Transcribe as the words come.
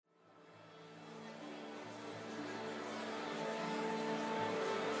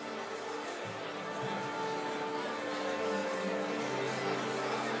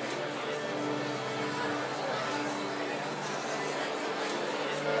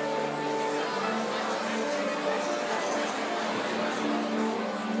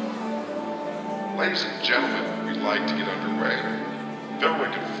Ladies and gentlemen, we'd like to get underway. If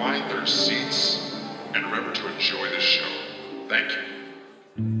everyone can find their seats and remember to enjoy the show. Thank you.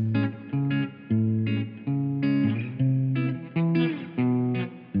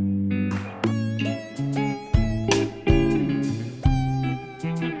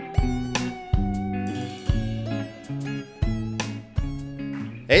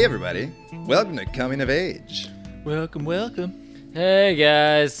 Hey everybody, welcome to Coming of Age. Welcome, welcome. Hey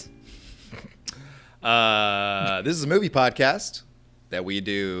guys. This is a movie podcast that we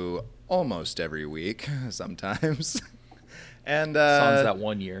do almost every week, sometimes. And Sans that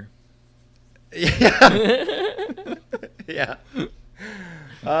 1 year. Yeah. Yeah.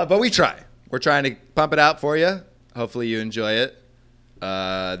 But we try. We're trying to pump it out for you. Hopefully you enjoy it.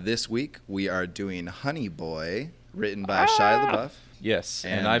 This week we are doing Honey Boy, written by Shia LaBeouf. Yes,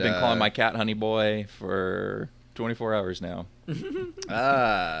 and I've been calling my cat Honey Boy for 24 hours now.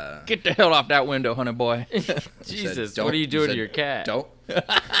 Get the hell off that window, Honey Boy. Jesus, what are you doing to your cat? Don't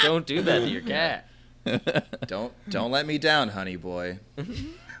do that to your cat. don't let me down, Honey Boy.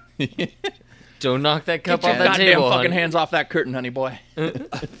 Don't knock that cup off that Goddamn table. fucking honey. hands off that curtain, Honey Boy.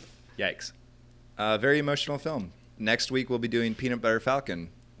 Yikes. Very emotional film. Next week we'll be doing Peanut Butter Falcon,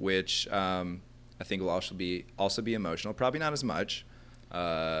 which I think will also be emotional. Probably not as much.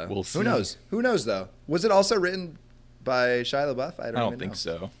 We'll see. Who knows? Who knows though? Was it also written by Shia LaBeouf? I don't think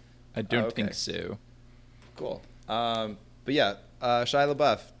so. I don't think so. Cool. But yeah, Shia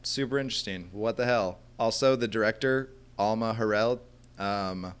LaBeouf, super interesting. What the hell? Also, the director, Alma Har'el.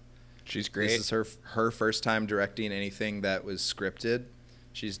 She's great. This is her first time directing anything that was scripted.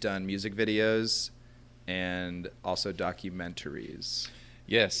 She's done music videos and also documentaries.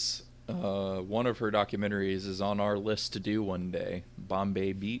 Yes. One of her documentaries is on our list to do one day.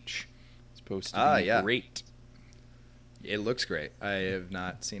 Bombay Beach. It's supposed to be great. It looks great. I have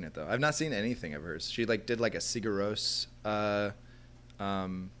not seen it though. I've not seen anything of hers. She did a Sigur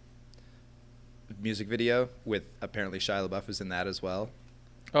Rós music video with apparently Shia LaBeouf was in that as well.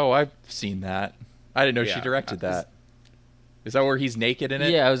 Oh, I've seen that. I didn't know she directed that. Is that where he's naked in it?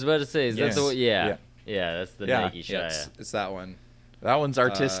 Yeah, I was about to say, is that the one? Yeah. Yeah, that's the Nike Shia. Yeah, it's that one. That one's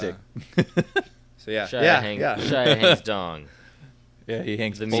artistic. So yeah, Shia hangs dong. Yeah, he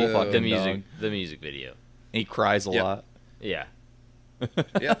hangs the music video. He cries a lot. Yeah.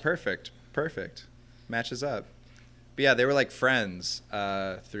 Yeah, perfect. Matches up. But yeah, they were like friends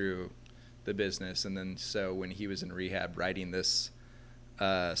through the business, and then so when he was in rehab writing this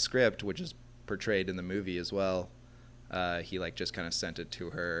script, which is portrayed in the movie as well, he just kind of sent it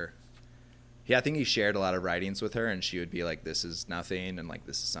to her. Yeah, I think he shared a lot of writings with her, and she would be like, "This is nothing," and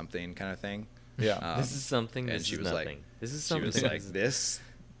this is something, kind of thing. Yeah, this is something. And this she is was nothing. like, "This is something." She was like, "This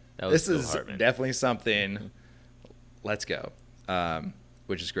is Hartman. definitely something. Let's go,"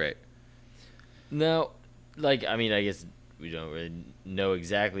 which is great. No, I guess we don't really know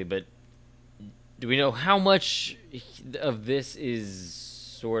exactly, but do we know how much of this is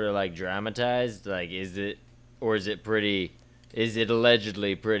sort of dramatized? Is it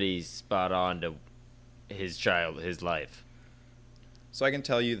allegedly pretty spot on to his life? So I can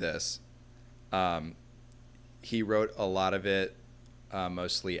tell you this. He wrote a lot of it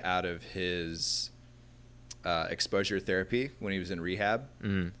mostly out of his exposure therapy when he was in rehab.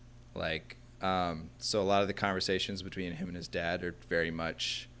 Mm. So a lot of the conversations between him and his dad are very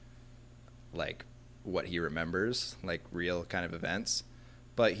much what he remembers, real kind of events.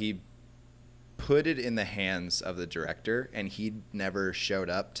 But he put it in the hands of the director, and he never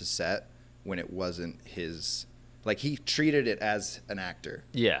showed up to set when it wasn't his. He treated it as an actor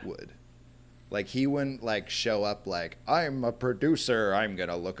would. He wouldn't show up I'm a producer, I'm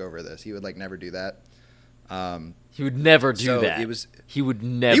gonna look over this. He would never do that. He would never do that. He would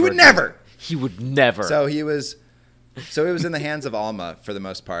never. So it was in the hands of Alma for the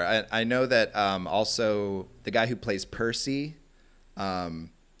most part. I know that also the guy who plays Percy,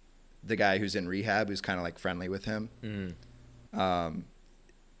 the guy who's in rehab, who's kind of friendly with him.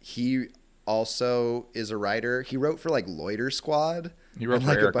 He also is a writer. He wrote for Loiter Squad. He wrote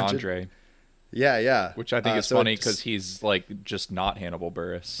for Eric Andre. Yeah. Which I think is funny because he's just not Hannibal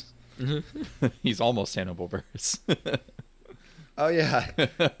Buress. He's almost Hannibal Buress. Oh yeah.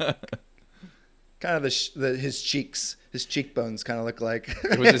 Kind of his cheekbones kind of look like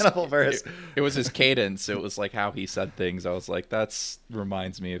Hannibal Buress. It was his cadence. It was how he said things. I was like, that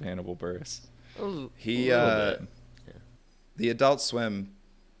reminds me of Hannibal Buress. He the Adult Swim.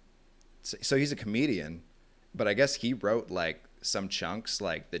 So he's a comedian, but I guess he wrote some chunks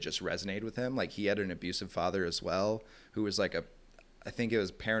that just resonated with him. He had an abusive father as well, who was I think it was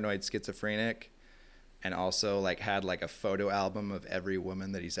paranoid schizophrenic, and also had a photo album of every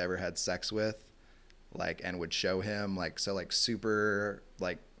woman that he's ever had sex with. like, and would show him like, so like super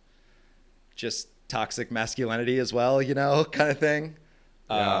like just toxic masculinity as well, you know, kind of thing.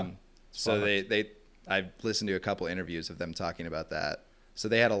 Yeah. So I've listened to a couple interviews of them talking about that. So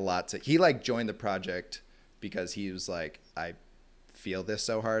they had a lot to, he like joined the project because he was like, I feel this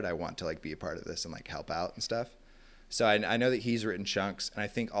so hard. I want to like be a part of this and like help out and stuff. So I know that he's written chunks. And I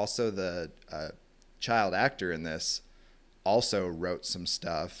think also the child actor in this also wrote some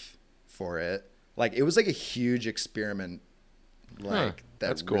stuff for it. Like it was like a huge experiment. Like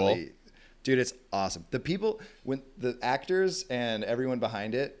that's really, cool. Dude, it's awesome. The people, when the actors and everyone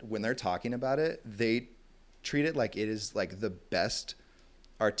behind it, when they're talking about it, they treat it like it is like the best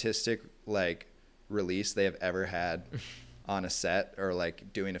artistic like release they have ever had on a set or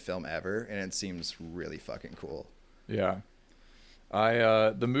like doing a film ever, and it seems really fucking cool. Yeah.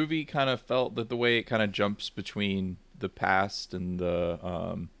 The movie kind of felt that the way it kind of jumps between the past and the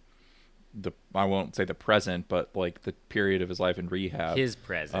I won't say the present, but like the period of his life in rehab. His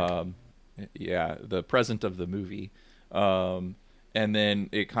present. Yeah, the present of the movie. And then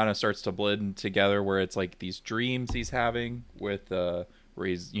it kind of starts to blend together where it's like these dreams he's having with where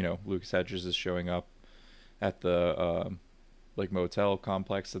he's, you know, Lucas Hedges is showing up at the like motel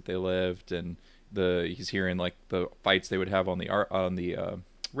complex that they lived, and he's hearing like the fights they would have on the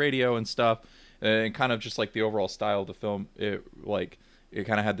radio and stuff, and kind of just like the overall style of the film, it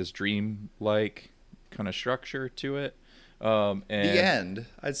kind of had this dream like kind of structure to it. And the end,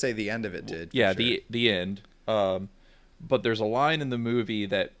 I'd say the end of it did. Yeah, sure. the end. But there's a line in the movie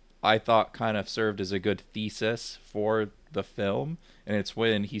that I thought kind of served as a good thesis for the film, and it's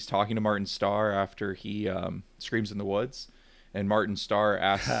when he's talking to Martin Starr after he screams in the woods, and Martin Starr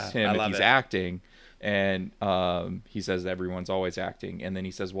asks him if he's acting, and he says everyone's always acting, and then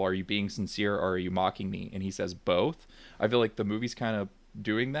he says, well, are you being sincere or are you mocking me? And he says both. I feel like the movie's kind of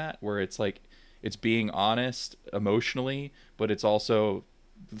doing that, where it's like it's being honest emotionally, but it's also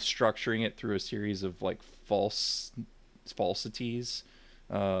structuring it through a series of like falsities,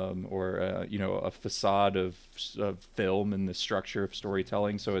 or you know, a facade of film and the structure of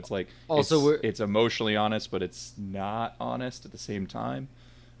storytelling. So it's like also it's emotionally honest, but it's not honest at the same time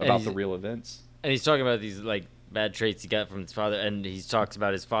about the real events. And he's talking about these like bad traits he got from his father, and he talks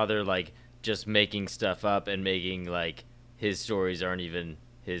about his father like just making stuff up and making like his stories aren't even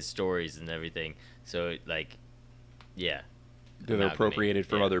his stories and everything. So like, yeah, they're appropriated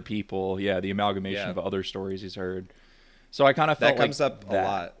from other people. Yeah, the amalgamation of other stories he's heard. So I kind of felt that comes up a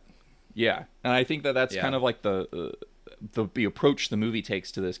lot. Yeah, and I think that's kind of like the approach the movie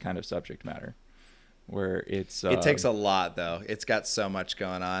takes to this kind of subject matter, where it takes a lot though. It's got so much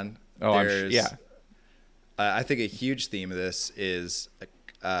going on. Oh, I think a huge theme of this is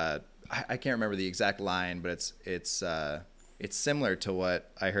I can't remember the exact line, but it's similar to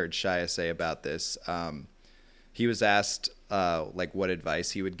what I heard Shia say about this. He was asked like what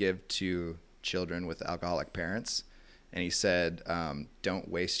advice he would give to children with alcoholic parents, and he said, "Don't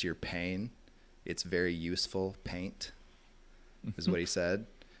waste your pain. It's very useful paint," is what he said.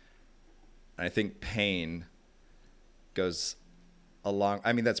 And I think pain goes along.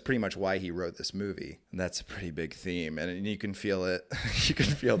 I mean, that's pretty much why he wrote this movie. And that's a pretty big theme, and you can feel it. You can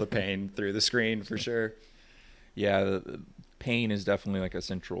feel the pain through the screen for sure. Yeah, the pain is definitely like a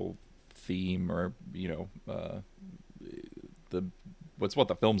central theme, or you know, what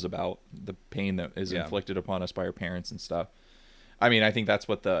the film's about, the pain that is inflicted upon us by our parents and stuff. I mean, I think that's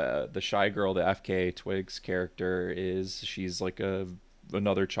what the shy girl, the FK Twigs character is. She's like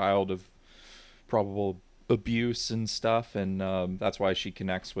another child of probable abuse and stuff, and that's why she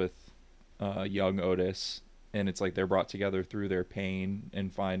connects with young Otis, and it's like they're brought together through their pain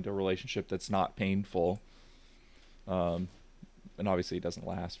and find a relationship that's not painful. And obviously it doesn't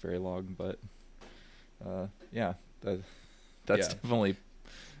last very long, but that's definitely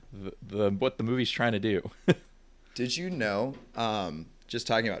the what the movie's trying to do. Did you know, just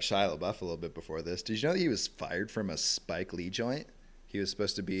talking about Shia LaBeouf a little bit before this, did you know that he was fired from a Spike Lee joint? He was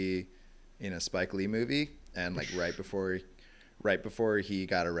supposed to be in a Spike Lee movie, and like right before he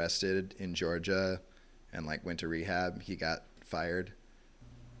got arrested in Georgia and like went to rehab, he got fired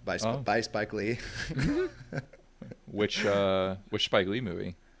by Spike Lee. Which Spike Lee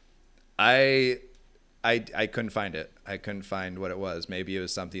movie? I couldn't find it. I couldn't find what it was. Maybe it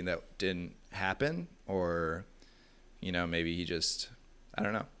was something that didn't happen, or you know, maybe he just, I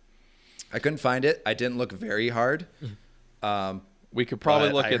don't know. I couldn't find it. I didn't look very hard. We could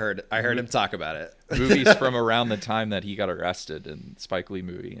probably look I heard him talk about it. Movies from around the time that he got arrested in Spike Lee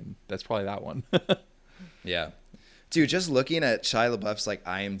movie, and that's probably that one. Yeah. Dude, just looking at Shia LaBeouf's like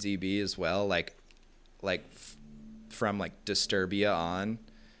IMDb as well, like from like Disturbia on,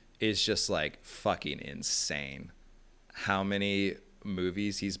 is just like fucking insane. How many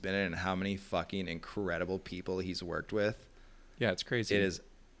movies he's been in and how many fucking incredible people he's worked with. Yeah, it's crazy. It is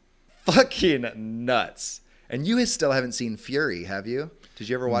fucking nuts. And you still haven't seen Fury, have you? Did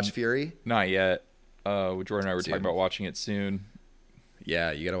you ever watch Fury? Not yet. Jordan and I were Dude. talking about watching it soon.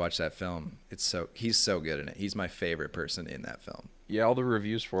 Yeah, you got to watch that film. He's so good in it. He's my favorite person in that film. Yeah, all the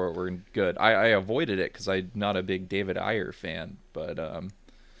reviews for it were good. I avoided it because I'm not a big David Ayer fan, but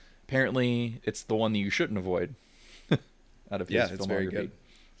apparently it's the one that you shouldn't avoid. Out of his Yeah, it's very filmography. good.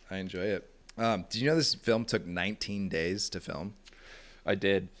 I enjoy it. Did you know this film took 19 days to film? I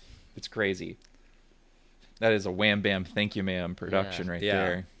did. It's crazy. That is a wham bam thank you ma'am production right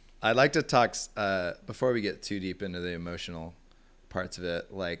there. I'd like to talk before we get too deep into the emotional parts of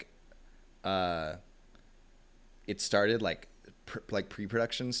it. Like, it started like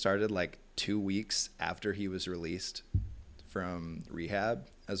pre-production started like 2 weeks after he was released from rehab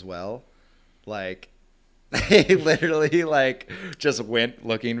as well. Like, they literally like just went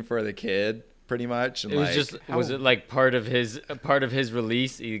looking for the kid pretty much. And it was like, was it like part of his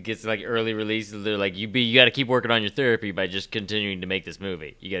release? He gets like early release. They're like, you got to keep working on your therapy by just continuing to make this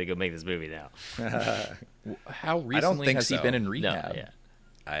movie. You got to go make this movie now. How recently has he been in rehab? No, yeah.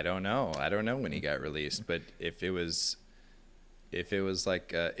 I don't know when he got released, but if it was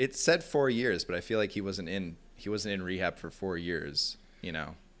like it said 4 years, but I feel like he wasn't in rehab for 4 years, you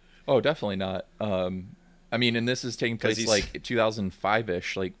know. Oh, definitely not. I mean, and this is taking place like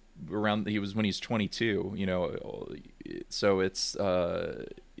 2005-ish, like around when he's 22, you know. So it's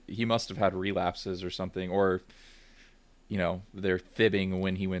he must have had relapses or something, or you know, they're fibbing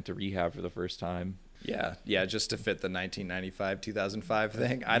when he went to rehab for the first time. Yeah, just to fit the 1995-2005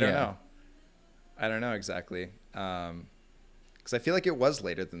 thing. I don't know exactly. Because I feel like it was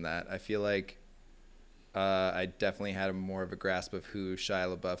later than that. I feel like I definitely had more of a grasp of who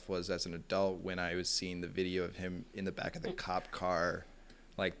Shia LaBeouf was as an adult when I was seeing the video of him in the back of the cop car,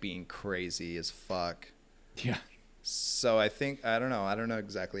 like being crazy as fuck. Yeah. So I don't know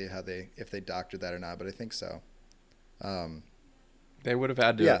exactly if they doctored that or not, but I think so. They would have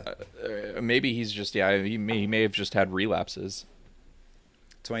had to. Maybe he's just he may have just had relapses.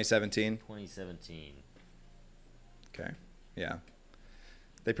 2017. 2017. Okay. Yeah.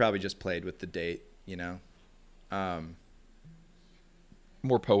 They probably just played with the date, you know.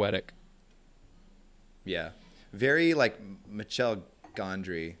 More poetic. Yeah. Very like Michel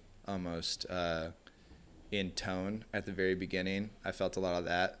Gondry almost in tone at the very beginning. I felt a lot of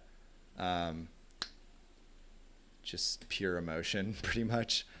that. Just pure emotion, pretty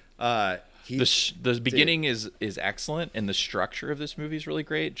much. The beginning is excellent, and the structure of this movie is really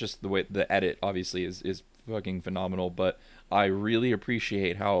great. Just the way the edit obviously is fucking phenomenal, but I really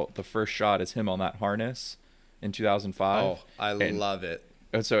appreciate how the first shot is him on that harness in 2005. Oh, I love it.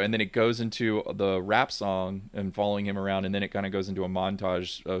 And then it goes into the rap song and following him around, and then it kind of goes into a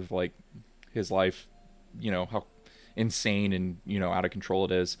montage of like his life, you know, how insane and, you know, out of control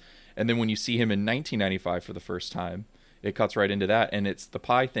it is. And then when you see him in 1995 for the first time, it cuts right into that, and it's the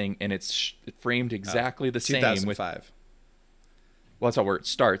pie thing, and it's framed exactly the same. 2005. Well, that's how where it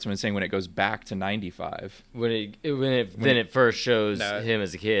starts. When it's saying when it goes back to 95. When it first shows him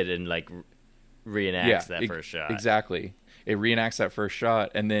as a kid and like reenacts that first shot. Exactly. It reenacts that first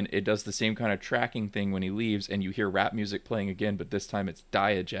shot, and then it does the same kind of tracking thing when he leaves, and you hear rap music playing again, but this time it's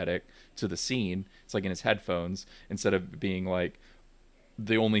diegetic to the scene. It's like in his headphones instead of being like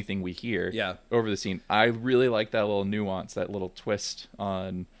the only thing we hear over the scene. I really like that little nuance, that little twist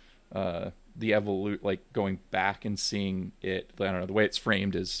on the like going back and seeing it. I don't know, the way it's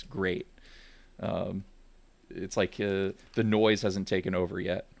framed is great. It's like the noise hasn't taken over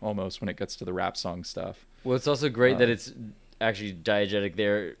yet, almost, when it gets to the rap song stuff. Well, it's also great that it's actually diegetic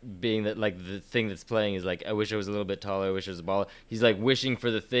there, being that like the thing that's playing is like, I wish I was a little bit taller, I wish I was a baller. He's like wishing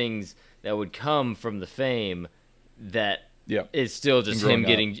for the things that would come from the fame that is still just him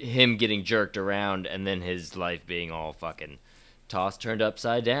getting jerked around, and then his life being all fucking turned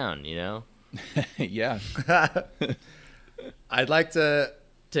upside down, you know? Yeah. I'd like to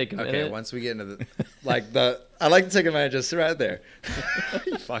take a minute. Okay, once we get into I'd like to take a minute just right there.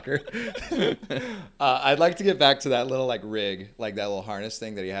 You fucker. I'd like to get back to that little like rig, like that little harness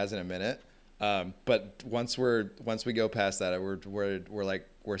thing that he has in a minute. But once we go past that,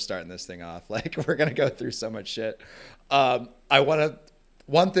 we're starting this thing off. Like, we're gonna go through so much shit.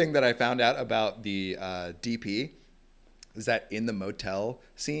 One thing that I found out about the DP is that in the motel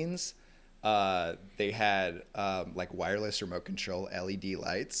scenes, they had like wireless remote control LED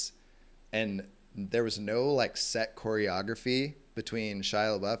lights, and there was no like set choreography between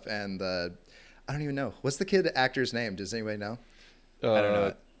Shia LaBeouf and I don't even know, what's the kid actor's name? Does anybody know? I don't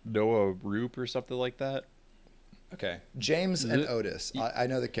know. Noah Roop or something like that. Okay. James and Otis. I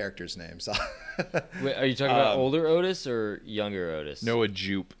know the characters' names. Wait, are you talking about older Otis or younger Otis? Noah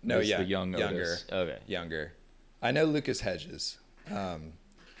Jupe is the younger. Otis. Okay. Younger. I know Lucas Hedges.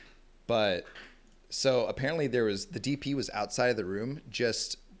 But so apparently the DP was outside of the room,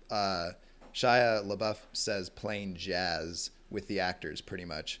 just Shia LaBeouf says playing jazz with the actors pretty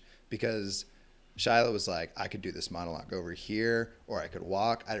much, because Shia was like, I could do this monologue over here, or I could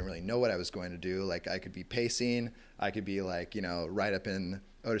walk. I didn't really know what I was going to do. Like, I could be pacing. I could be like, right up in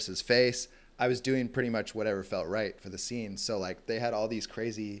Otis's face. I was doing pretty much whatever felt right for the scene. So like they had all these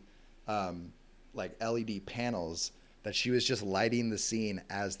crazy like LED panels that she was just lighting the scene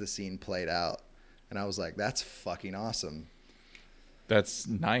as the scene played out. And I was like, that's fucking awesome. That's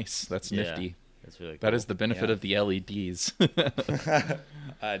nice. That's nifty. That's really cool. That is the benefit of the LEDs.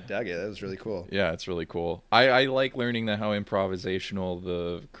 I dug it. That was really cool. Yeah, it's really cool. I like learning that how improvisational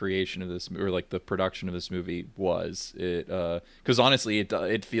the creation of this, or like the production of this movie was. It because honestly,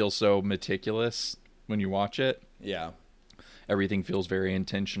 it feels so meticulous when you watch it. Yeah, everything feels very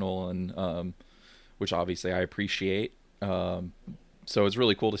intentional, and which obviously I appreciate. So it's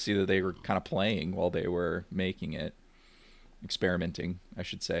really cool to see that they were kind of playing while they were making it. Experimenting, I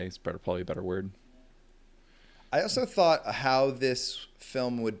should say. It's probably a better word. I also thought how this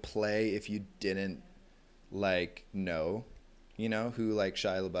film would play if you didn't know who like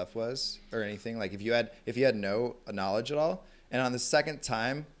Shia LaBeouf was or anything. Like if you had no knowledge at all. And on the second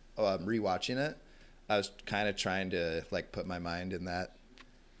time rewatching it, I was kind of trying to like put my mind in that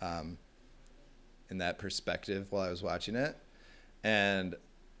perspective while I was watching it, and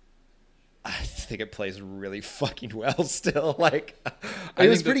I think it plays really fucking well still. Like, it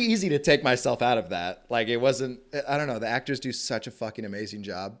was pretty easy to take myself out of that. Like, it wasn't, I don't know. The actors do such a fucking amazing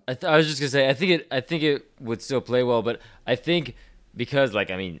job. I was just going to say, I think it would still play well, but I think because, I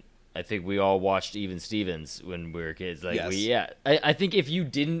think we all watched Even Stevens when we were kids. Yes. I think if you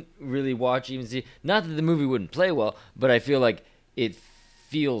didn't really watch Even Stevens, not that the movie wouldn't play well, but I feel like it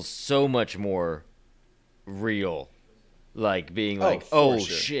feels so much more real. Like being like, oh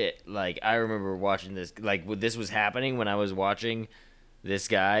sure. shit! Like I remember watching this. Like this was happening when I was watching this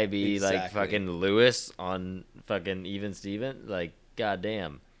guy be like fucking Lewis on fucking Even Steven. Like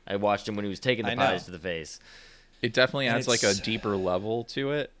goddamn, I watched him when he was taking the pies to the face. It definitely adds like a deeper level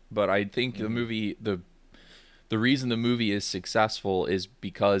to it. But I think the movie, the reason the movie is successful is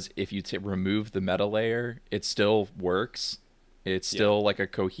because if you remove the meta layer, it still works. It's still like a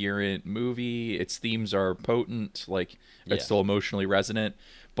coherent movie. Its themes are potent, it's still emotionally resonant.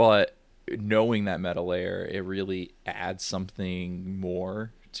 But knowing that meta layer, it really adds something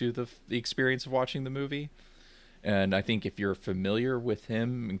more to the experience of watching the movie. And I think if you're familiar with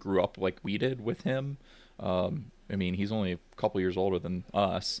him and grew up like we did with him, he's only a couple years older than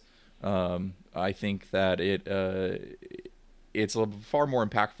us. I think that it's a far more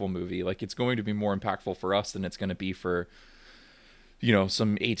impactful movie. Like it's going to be more impactful for us than it's going to be for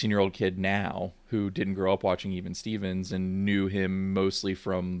some 18-year-old kid now who didn't grow up watching Even Stevens and knew him mostly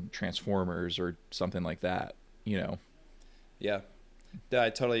from Transformers or something like that, Yeah. Yeah, I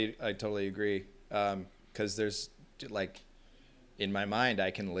totally agree. Because there's in my mind,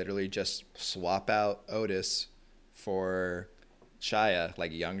 I can literally just swap out Otis for Shia,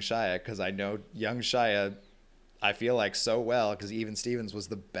 like young Shia, because I know young Shia, I feel like so well, because Even Stevens was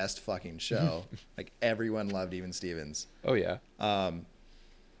the best fucking show. Like everyone loved Even Stevens. Oh yeah.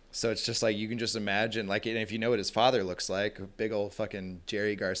 So it's just like you can just imagine, and if you know what his father looks like, a big old fucking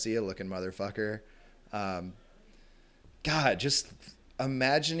Jerry Garcia looking motherfucker. God, just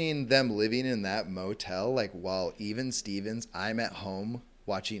imagining them living in that motel, while Even Stevens, I'm at home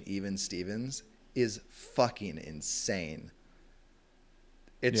watching Even Stevens, is fucking insane.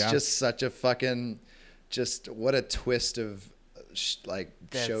 It's just such a fucking, just what a twist of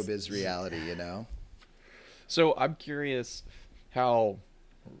showbiz reality, So I'm curious how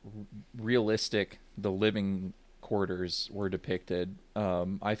realistic the living quarters were depicted.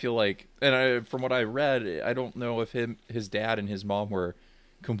 I feel like, from what I read, I don't know if his dad and his mom were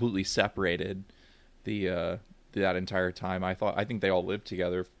completely separated that entire time. I think they all lived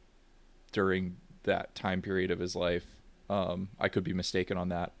together during that time period of his life. I could be mistaken on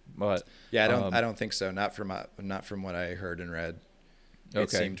that, but yeah, I don't think so. Not from what I heard and read. It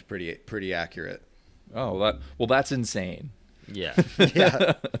seemed pretty accurate. Oh, that's insane. Yeah.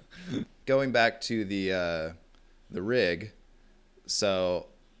 Yeah. Going back to the rig, so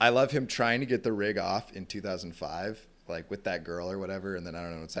I love him trying to get the rig off in 2005, with that girl or whatever, and then I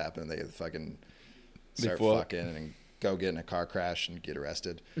don't know what's happened. They fucking start fucking, and go get in a car crash and get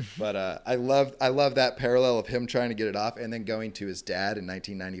arrested. But I love that parallel of him trying to get it off and then going to his dad in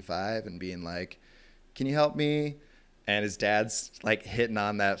 1995 and being like, "Can you help me?" And his dad's like hitting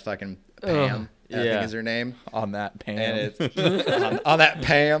on that fucking Pam. I think is her name. On that Pam. And it's on that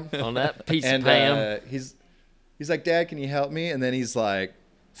Pam. On that piece of Pam. He's like, "Dad, can you help me?" And then he's like,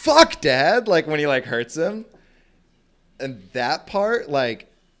 "Fuck, Dad!" Like when he like hurts him. And that part,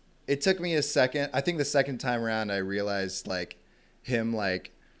 like, it took me a second. I think the second time around, I realized like him,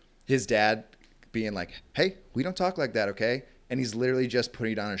 like his dad being like, "Hey, we don't talk like that, okay?" And he's literally just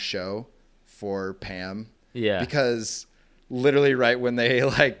putting on a show for Pam. Yeah. Because literally right when they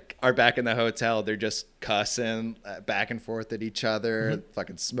like are back in the hotel, they're just cussing back and forth at each other,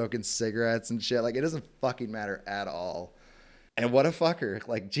 fucking smoking cigarettes and shit. Like, it doesn't fucking matter at all. And what a fucker.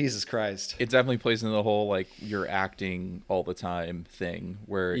 Like, Jesus Christ. It definitely plays into the whole, like, you're acting all the time thing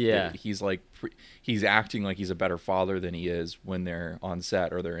where he's like, he's acting like he's a better father than he is when they're on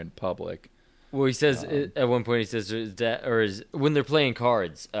set or they're in public. Well, he says at one point, he says to his dad, when they're playing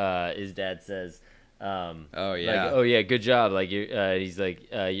cards, his dad says, "Oh yeah, like, oh yeah, good job." Like he's like,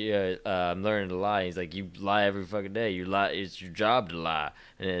 I'm learning to lie. He's like, "You lie every fucking day. You lie. It's your job to lie."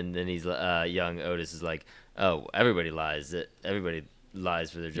 And then he's young Otis is like, "Oh, everybody lies. Everybody lies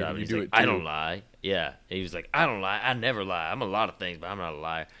for their job." And he's like, "I don't lie." Yeah, and he was like, "I don't lie. I never lie. I'm a lot of things, but I'm not a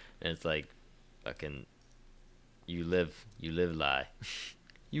liar." And it's like, fucking, you live lie,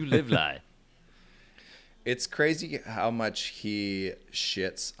 you live lie. It's crazy how much he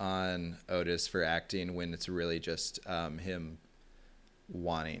shits on Otis for acting when it's really just him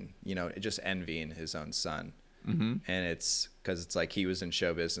wanting, just envying his own son. Mm-hmm. And it's because it's like he was in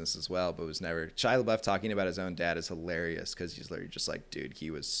show business as well, but was never. Shia LaBeouf talking about his own dad is hilarious because he's literally just like, dude, he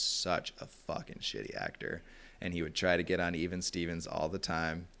was such a fucking shitty actor. And he would try to get on Even Stevens all the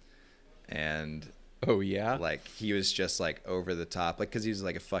time. And oh, yeah, like he was just like over the top, like because he was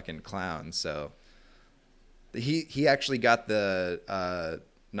like a fucking clown. So he actually got the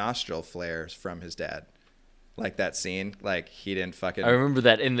nostril flares from his dad. Like that scene, like he didn't fucking. I remember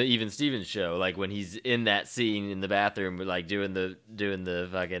that in the Even Stevens show, like when he's in that scene in the bathroom, like doing the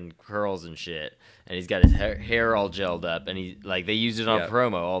fucking curls and shit, and he's got his hair all gelled up, and he like they use it on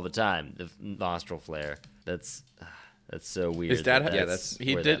promo all the time. The nostril flare. That's so weird. His dad,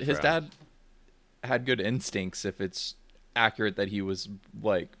 his dad had good instincts. If it's accurate that he was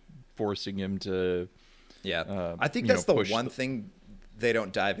like forcing him to. Yeah, I think that's the one thing they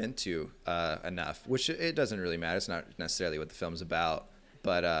don't dive into enough, which it doesn't really matter. It's not necessarily what the film's about,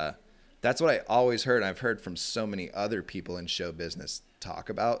 but that's what I always heard. I've heard from so many other people in show business talk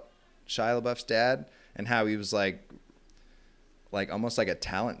about Shia LaBeouf's dad and how he was like almost like a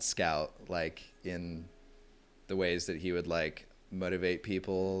talent scout, like in the ways that he would like motivate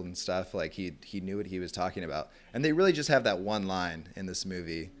people and stuff. Like he knew what he was talking about, and they really just have that one line in this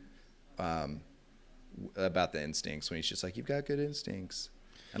movie. About the instincts when he's just like, "You've got good instincts,"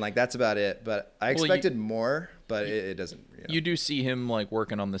 and like that's about it. But I expected more, but it doesn't. You do see him like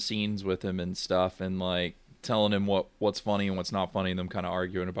working on the scenes with him and stuff, and like telling him what's funny and what's not funny, and them kind of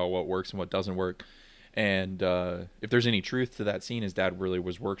arguing about what works and what doesn't work. And if there's any truth to that scene, his dad really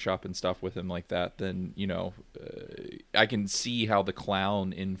was workshopping stuff with him like that. Then I can see how the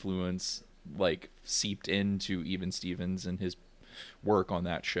clown influence like seeped into Even Stevens and his work on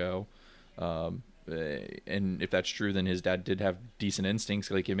that show. And if that's true, then his dad did have decent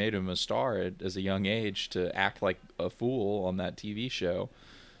instincts. Like, it made him a star as a young age to act like a fool on that TV show.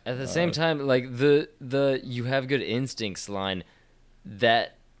 At the same time, like the "you have good instincts" line,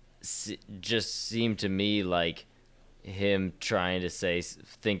 that just seemed to me like him trying to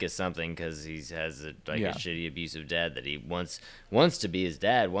think of something because he has a shitty abusive dad that he wants to be his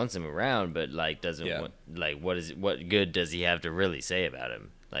dad, wants him around, but like doesn't want, like what good does he have to really say about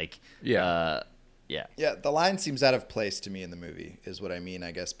him? Like Yeah, the line seems out of place to me in the movie is what I mean,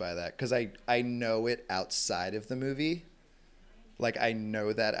 I guess, by that. Because I know it outside of the movie. Like, I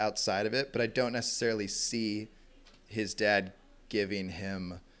know that outside of it, but I don't necessarily see his dad giving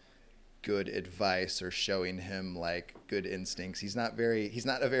him good advice or showing him, like, good instincts. He's not a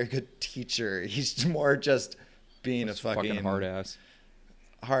very good teacher. He's more just being a fucking hard-ass.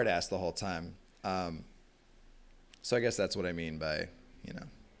 Hard-ass the whole time. So I guess that's what I mean by,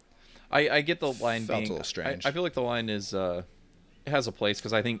 I get the line felt being a little strange. I feel like the line is has a place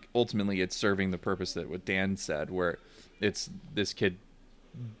because I think ultimately it's serving the purpose that what Dan said, where it's this kid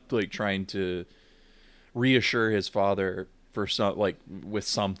like trying to reassure his father for with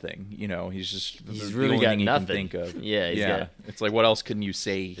something. He's really got nothing. Think of. Yeah. It's like, what else can you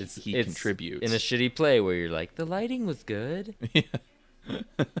say he contributes in a shitty play where you're like, the lighting was good. Yeah.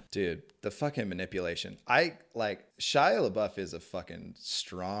 Dude, the fucking manipulation. I like Shia LaBeouf is a fucking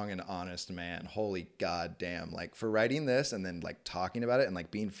strong and honest man. Holy goddamn. Like for writing this and then like talking about it and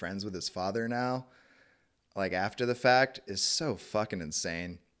like being friends with his father now, like after the fact is so fucking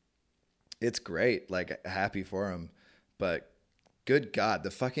insane. It's great. Like happy for him. But good God,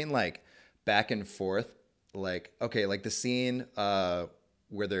 the fucking like back and forth, like, okay, like the scene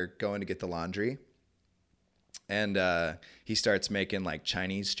where they're going to get the laundry. And he starts making like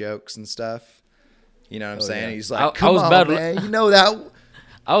Chinese jokes and stuff. You know what I'm saying? Yeah. He's like, "Come on, man, you know that."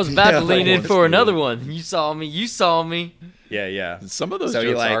 I was about to lean in for good. another one. You saw me. Yeah. Some of those So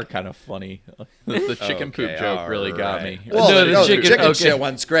jokes like- are kind of funny. The chicken poop joke really got me. Well, No, no, the the chicken- okay. shit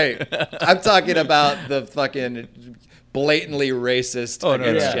one's great. I'm talking about the fucking blatantly racist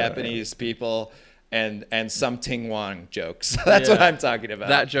against yeah. Japanese people and some Ting Wang jokes. That's what I'm talking about.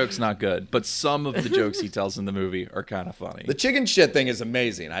 That joke's not good, but some of the jokes he tells in the movie are kind of funny. The chicken shit thing is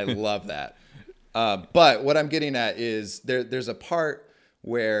amazing. I love that. But what I'm getting at is there's a part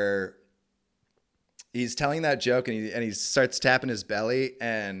where he's telling that joke and he starts tapping his belly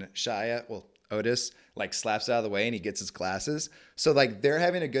and Otis like slaps out of the way and he gets his glasses. So like they're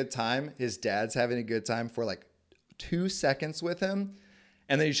having a good time. His dad's having a good time for like 2 seconds with him.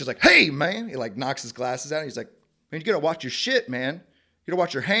 And then he's just like, "Hey, man." He like knocks his glasses out. And he's like, "Man, you got to watch your shit, man. You got to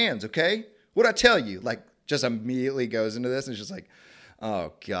watch your hands, okay? What'd I tell you?" Like just immediately goes into this and it's just like,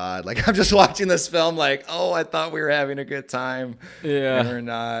 oh God. Like I'm just watching this film like, oh, I thought we were having a good time. Yeah. And we're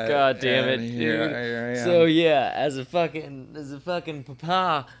not. God damn it, And dude. here I am. So yeah, as a fucking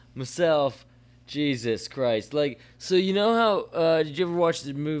papa myself, Jesus Christ. Like, so you know how did you ever watch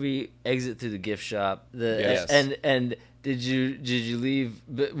the movie Exit Through the Gift Shop? Yes. And did you leave?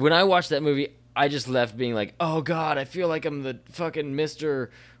 But when I watched that movie, I just left being like, oh God, I feel like I'm the fucking Mr.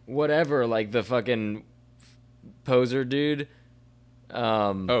 Whatever, like the fucking poser dude.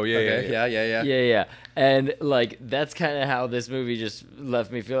 Oh yeah, Okay. Yeah. Yeah. And like that's kind of how this movie just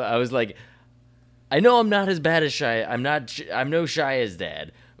left me feel. I was like, I know I'm not as bad as Shia. I'm no Shia's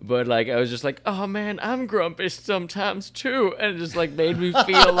dad. But like I was just like, oh man, I'm grumpy sometimes too, and it just like made me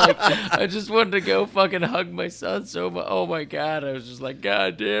feel like I just wanted to go fucking hug my son so much. Oh my God, I was just like,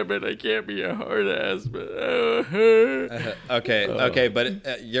 God damn it, I can't be a hard ass. But Okay,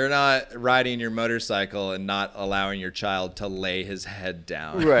 but you're not riding your motorcycle and not allowing your child to lay his head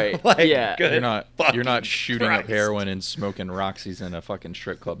down. Right. Like, Yeah. good You're not fucking shooting Christ. up heroin and smoking Roxy's in a fucking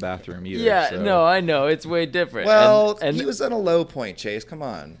strip club bathroom either. Yeah, so. no, I know it's way different. Well, and he was on a low point, Chase. Come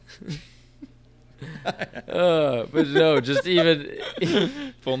on. but no, just even.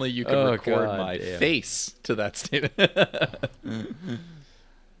 If only you could Oh, record God my damn. face to that statement.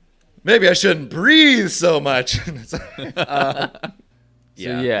 Maybe I shouldn't breathe so much.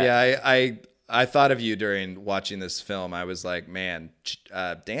 Yeah. I thought of you during watching this film. I was like, man,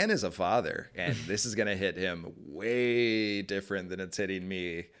 Dan is a father, and this is gonna hit him way different than it's hitting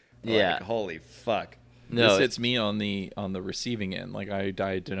me. Yeah. Like, holy fuck. No, This hits me on the receiving end. Like I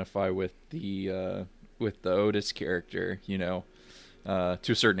identify with the Otis character, you know, to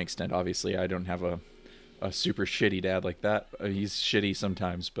a certain extent. Obviously, I don't have a super shitty dad like that. He's shitty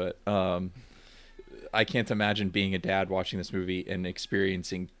sometimes, but I can't imagine being a dad watching this movie and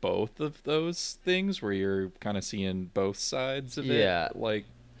experiencing both of those things, where you're kind of seeing both sides of Yeah. it. Like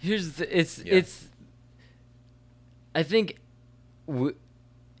here's the it's. I think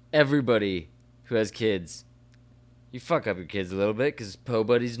everybody who has kids, you fuck up your kids a little bit because Po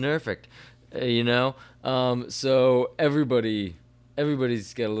Buddy's nerfed, you know. So everybody's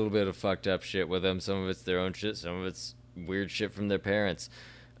got a little bit of fucked up shit with them. Some of it's their own shit. Some of it's weird shit from their parents.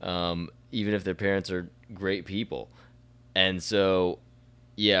 Even if their parents are great people. And so,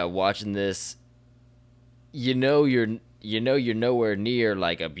 yeah, watching this, you're nowhere near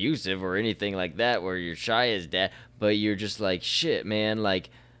like abusive or anything like that where you're shy as dad, but you're just like, shit, man, like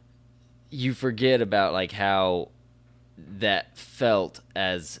you forget about like how that felt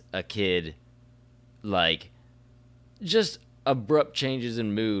as a kid, like just abrupt changes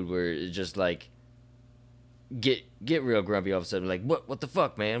in mood where it's just like get real grumpy all of a sudden, like what the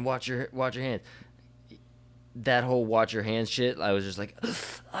fuck, man, watch your hands. That whole watch your hands shit, I was just like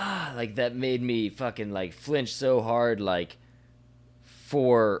like that made me fucking like flinch so hard, like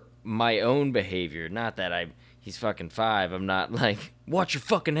for my own behavior. Not that he's fucking 5, I'm not like watch your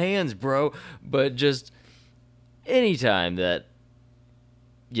fucking hands, bro, but just anytime that,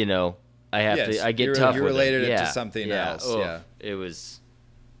 you know, I have to, I get tough you with related it to something else. It was,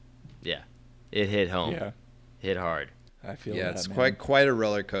 it hit home. yeah, Hit hard. I feel Yeah, that, it's man. quite a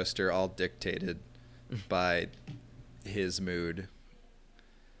roller coaster, all dictated by his mood.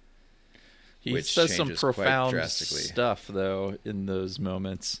 He which says some changes quite profound drastically. stuff though in those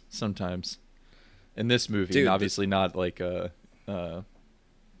moments sometimes. In this movie, Dude, and obviously not like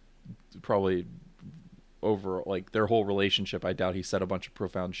probably over like their whole relationship. I doubt he said a bunch of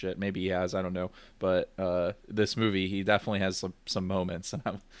profound shit. Maybe he has, I don't know. But this movie, he definitely has some moments, and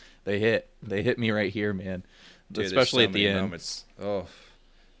they hit me right here, man. Dude, Especially there's so at the many end. moments. Oh,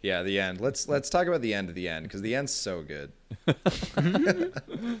 yeah, the end. Let's talk about the end of the end, because the end's so good.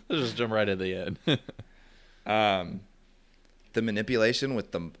 Let's just jump right at the end. The manipulation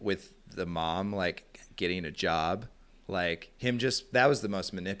with the mom, like getting a job, like him just, that was the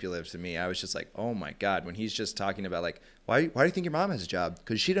most manipulative to me. I was just like, oh my God, when he's just talking about like, why do you think your mom has a job?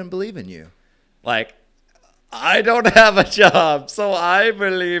 Because she doesn't believe in you. Like, I don't have a job, so I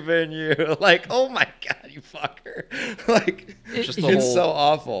believe in you. Like, oh my God, you fucker. Like, Just it's the whole- so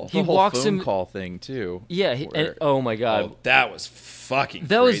awful. The He whole walks phone him- call thing too. Yeah, and, oh my God. Oh, that was fucking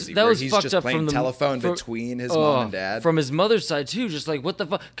That was crazy. that where was he's fucked just up playing from the telephone from- between his mom and dad. From his mother's side too, just like what the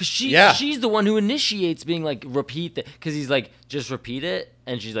fuck? Because Yeah. she's the one who initiates being like repeat that. Because he's like just repeat it,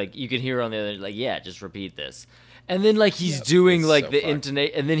 and she's like you can hear her on the other like yeah just repeat this, and then like he's Yep, doing it's like so the fucked.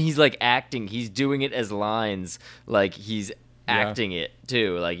 intonate, and then he's like acting. He's doing it as lines, like he's acting it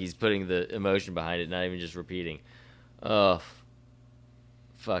too, like he's putting the emotion behind it, not even just repeating. Oh,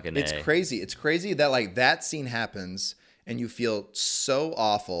 fucking It's A. crazy. It's crazy that like that scene happens and you feel so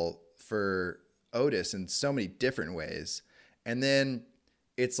awful for Otis in so many different ways. And then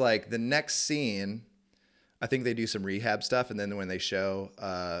it's like the next scene, I think they do some rehab stuff. And then when they show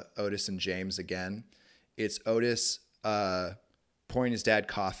Otis and James again, it's Otis pouring his dad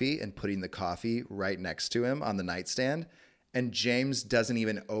coffee and putting the coffee right next to him on the nightstand. And James doesn't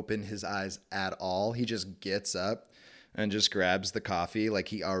even open his eyes at all. He just gets up and just grabs the coffee like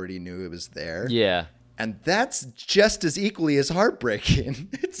he already knew it was there. Yeah. And that's just as equally as heartbreaking.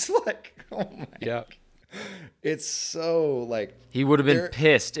 It's like, oh my. Yeah. It's so like. He would have been There-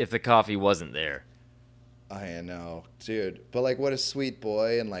 pissed if the coffee wasn't there. I know, dude. But like, what a sweet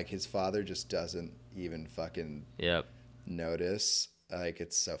boy. And like, his father just doesn't even fucking Yep. notice. Like,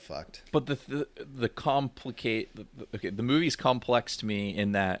 it's so fucked. But the movie's complex to me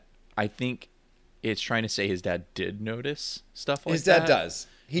in that I think it's trying to say his dad did notice stuff like His dad that. does.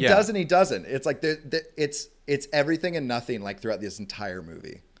 He Yeah. does and he doesn't. It's like it's everything and nothing like throughout this entire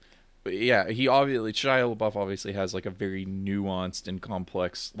movie. But yeah, Shia LaBeouf obviously has like a very nuanced and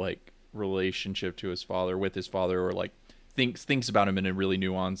complex like relationship to his father, with his father, or like thinks about him in a really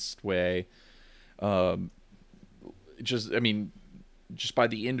nuanced way. Just by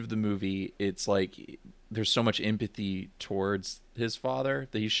the end of the movie, it's like there's so much empathy towards his father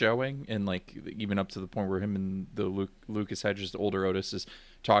that he's showing, and like even up to the point where him and the Lucas Hedges, the older Otis, is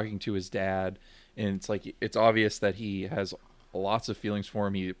talking to his dad, and it's like it's obvious that he has lots of feelings for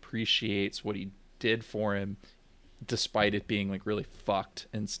him. He appreciates what he did for him, despite it being like really fucked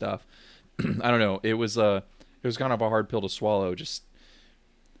and stuff. I don't know. It was kind of a hard pill to swallow. Just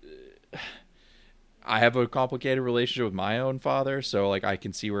I have a complicated relationship with my own father, so like I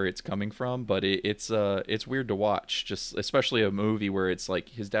can see where it's coming from, but it's weird to watch, just especially a movie where it's like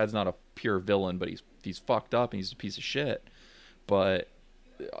his dad's not a pure villain, but he's fucked up and he's a piece of shit. But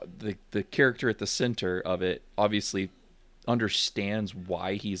the character at the center of it obviously understands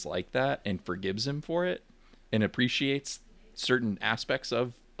why he's like that and forgives him for it and appreciates certain aspects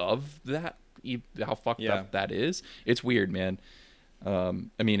of that, how fucked up that is. It's weird, man. I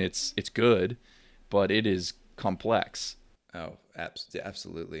mean, it's good, but it is complex. Oh,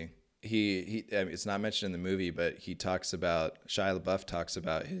 absolutely. He I mean, it's not mentioned in the movie, but Shia LaBeouf talks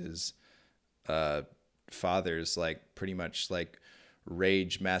about his father's like pretty much like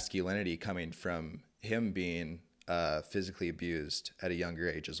rage masculinity coming from him being physically abused at a younger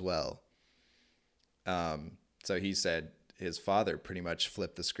age as well. So he said his father pretty much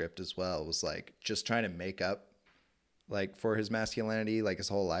flipped the script as well. It was like just trying to make up like for his masculinity like his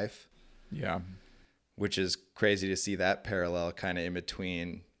whole life. Yeah. Which is crazy to see that parallel kind of in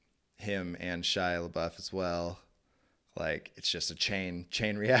between him and Shia LaBeouf as well. Like it's just a chain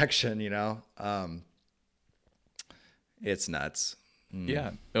reaction, you know? It's nuts.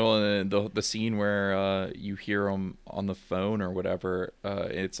 Yeah. Well, and the scene where you hear him on the phone or whatever,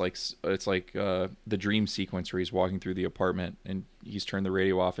 it's like the dream sequence where he's walking through the apartment and he's turned the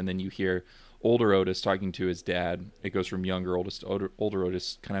radio off, and then you hear older Otis talking to his dad. It goes from younger Otis to older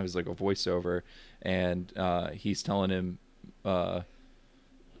Otis, kind of as like a voiceover, and he's telling him, I'm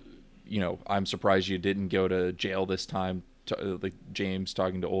surprised you didn't go to jail this time. Like James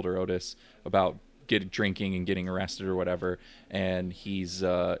talking to older Otis about drinking and getting arrested or whatever, and he's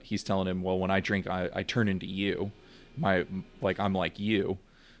telling him, well, when I drink, I turn into you, I'm like you,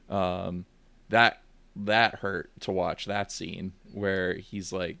 that hurt to watch that scene where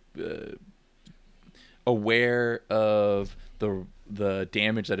he's like aware of the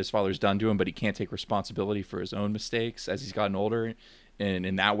damage that his father's done to him, but he can't take responsibility for his own mistakes as he's gotten older, and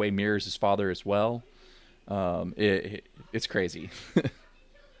in that way mirrors his father as well. It's crazy.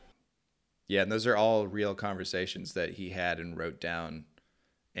 Yeah, and those are all real conversations that he had and wrote down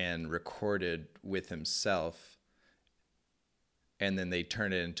and recorded with himself. And then they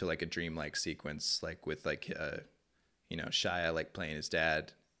turn it into like a dreamlike sequence, like with like, Shia like playing his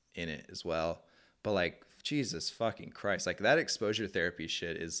dad in it as well. But like, Jesus fucking Christ, like that exposure therapy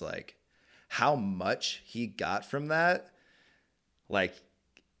shit is like how much he got from that. Like,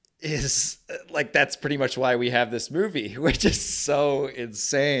 is like that's pretty much why we have this movie, which is so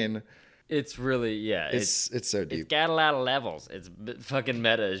insane. It's really, yeah. It's so deep. It's got a lot of levels. It's fucking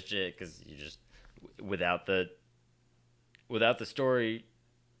meta as shit because you just without the story.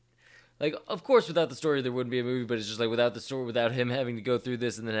 Like, of course, without the story, there wouldn't be a movie. But it's just like without the story, without him having to go through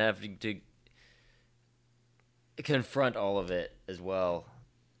this and then having to confront all of it as well.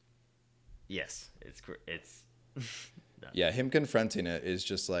 Yes, it's. Yeah, him confronting it is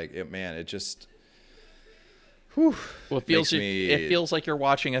just like, it just. Whew, well, it feels like you're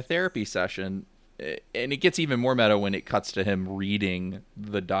watching a therapy session, and it gets even more meta when it cuts to him reading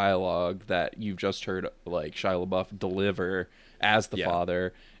the dialogue that you've just heard, like Shia LaBeouf deliver as the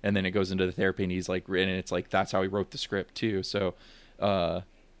father, and then it goes into the therapy, and he's like, and it's like that's how he wrote the script too. So,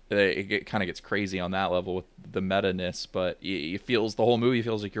 it kind of gets crazy on that level with the meta-ness, but the whole movie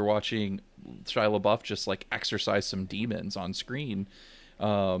feels like you're watching Shia LaBeouf just like exercise some demons on screen.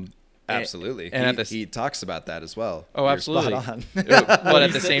 Absolutely, and he talks about that as well. Oh, You're absolutely. spot on. But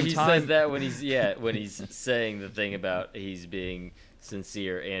at the same he time, says that when he's saying the thing about he's being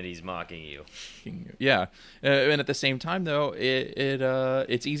sincere and he's mocking you. Yeah, and at the same time though,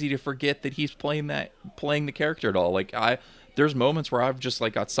 it's easy to forget that he's playing the character at all. Like there's moments where I've just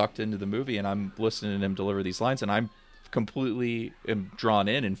like got sucked into the movie and I'm listening to him deliver these lines and I'm completely drawn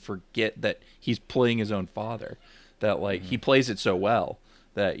in and forget that he's playing his own father. That like he plays it so well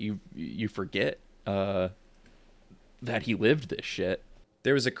that you forget that he lived this shit.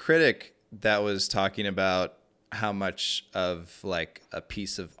 There was a critic that was talking about how much of like a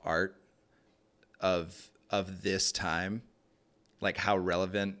piece of art of this time, like how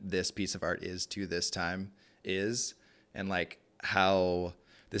relevant this piece of art is to this time is, and like how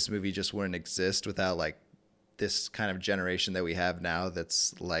this movie just wouldn't exist without like this kind of generation that we have now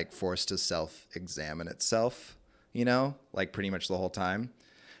that's like forced to self-examine itself, like pretty much the whole time.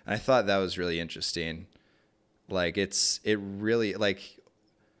 And I thought that was really interesting. Like it really, like,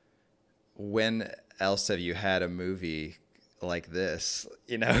 when else have you had a movie like this?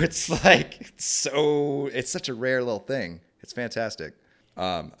 It's like it's such a rare little thing. It's fantastic.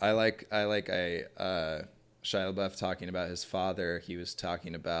 I like Shia LaBeouf talking about his father. He was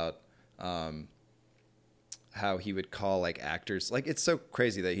talking about how he would call like actors. Like it's so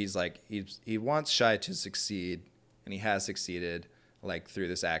crazy that he's like he wants Shia to succeed, and he has succeeded. Like through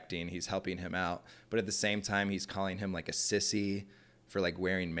this acting, he's helping him out, but at the same time, he's calling him like a sissy for like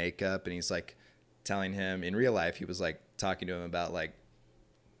wearing makeup, and he's like telling him in real life, he was like talking to him about like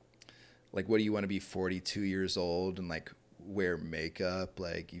what do you want to be 42 years old and like wear makeup,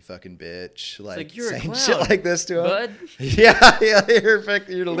 like you fucking bitch, like you're saying a clown, shit like this to him, bud. Yeah,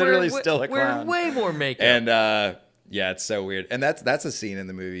 you're literally still a clown. Wear way more makeup. And yeah, it's so weird. And that's a scene in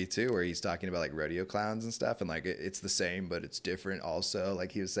the movie too where he's talking about like rodeo clowns and stuff, and like it's the same but it's different also,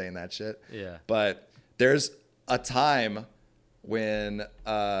 like he was saying that shit. Yeah. But there's a time when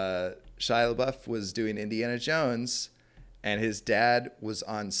Shia LaBeouf was doing Indiana Jones and his dad was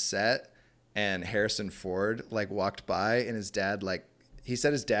on set and Harrison Ford like walked by, and his dad he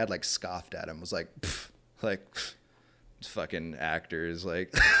said his dad like scoffed at him, was like fucking actors,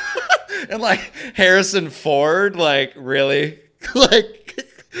 like and like Harrison Ford, like really, like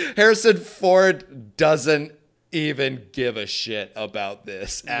Harrison Ford doesn't even give a shit about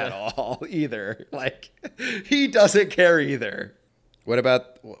this at all either. Like he doesn't care either. What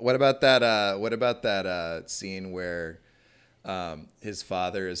about that scene where his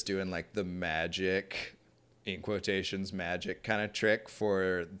father is doing like the magic, in quotations, magic kind of trick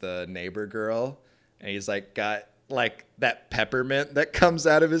for the neighbor girl, and he's like got like that peppermint that comes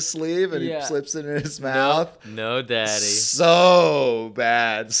out of his sleeve and he slips it in his mouth. No, daddy. So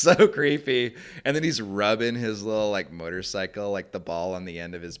bad, so creepy. And then he's rubbing his little like motorcycle, like the ball on the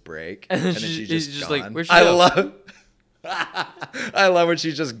end of his brake, and then she's just gone. Like, where'd she go? I love when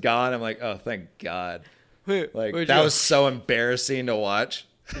she's just gone. I'm like, oh, thank God. Like that was so embarrassing to watch.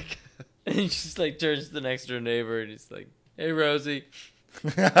 And he just like turns to the next door neighbor and he's like, "Hey, Rosie."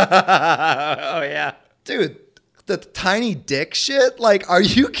 Oh yeah, dude, the tiny dick shit. Like, are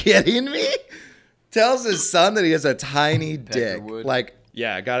you kidding me? Tells his son that he has a tiny dick. Peckerwood. Like,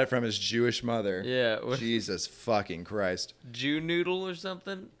 yeah, I got it from his Jewish mother. Yeah. Jesus fucking Christ. Jew noodle or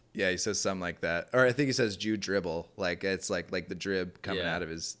something? Yeah, he says something like that. Or I think he says Jew dribble. Like, it's like the drib coming Yeah. out of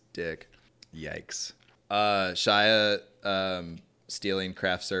his dick. Yikes. Shia stealing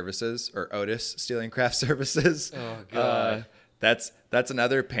craft services, or Otis stealing craft services. Oh, God. That's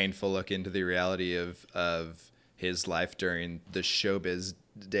another painful look into the reality of his life during the showbiz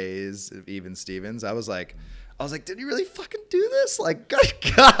days of Even Stevens. I was like, did he really fucking do this? Like,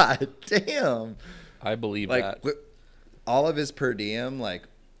 God damn. I believe Like, that. all of his per diem, like,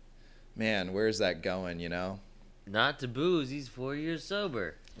 man, where's that going, you know? Not to booze. He's 4 years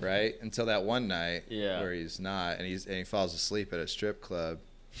sober. Right? Until that one night Yeah. where he's not, and he falls asleep at a strip club.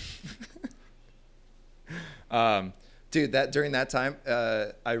 Dude, that during that time,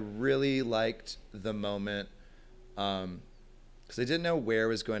 I really liked the moment, because I didn't know where it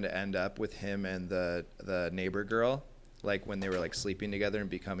was going to end up with him and the neighbor girl, like when they were like sleeping together and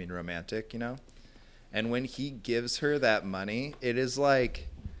becoming romantic, you know? And when he gives her that money, it is like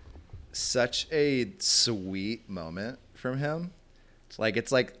such a sweet moment from him. Like,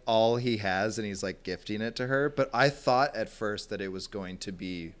 it's like all he has and he's like gifting it to her. But I thought at first that it was going to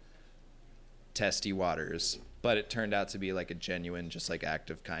be testy waters, but it turned out to be like a genuine, just like act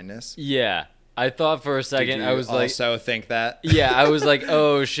of kindness. Yeah. I thought for a Did second, you I was like, also think that? yeah, I was like,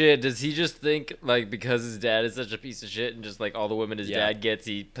 oh shit, does he just think, like, because his dad is such a piece of shit and just like all the women his Yeah. dad gets,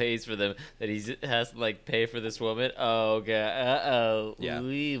 he pays for them, that he has to like pay for this woman? Oh, God. Uh-oh. Yeah.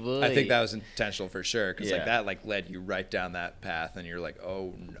 Wee boy. I think that was intentional for sure, because Yeah. like that like led you right down that path, and you're like,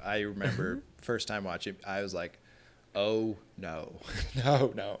 oh, I remember first time watching, I was like, oh no,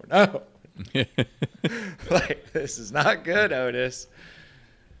 no, like, this is not good, Otis.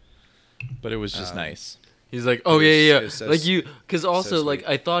 But it was just nice. He's like, oh, It was- yeah, it yeah. was so Like, you, because also, sweet. like,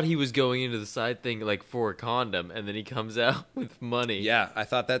 I thought he was going into the side thing, like, for a condom, and then he comes out with money. Yeah, I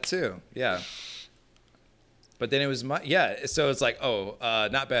thought that too. Yeah. But then it was yeah, so it's like, oh,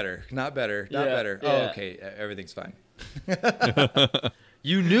 not better. Yeah, Oh, yeah. okay, everything's fine.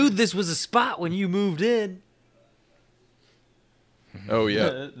 You knew this was a spot when you moved in. Oh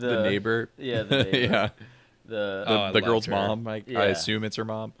yeah, the neighbor. Yeah, the neighbor. Yeah, The, Oh, I the girl's loved her. mom. I Yeah. assume it's her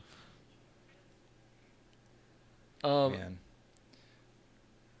mom. Man.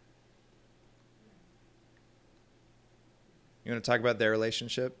 You want to talk about their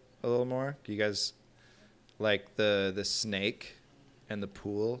relationship a little more? You guys like the snake and the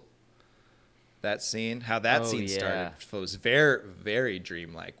pool? That scene, how that Oh, scene yeah. started was very, very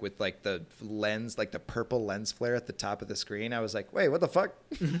dreamlike, with like the lens, like the purple lens flare at the top of the screen. I was like, wait, what the fuck?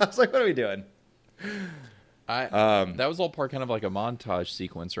 I was like, what are we doing? That was all part kind of like a montage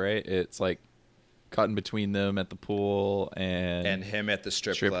sequence, right? It's like cutting between them at the pool And him at the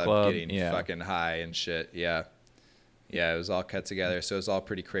strip club, getting yeah. fucking high and shit. Yeah. Yeah, it was all cut together. So it was all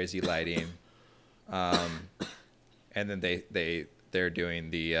pretty crazy lighting. And then they're doing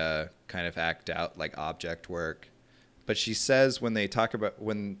the kind of act out like object work. But she says when they talk about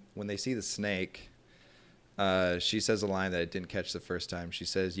when they see the snake, she says a line that I didn't catch the first time. She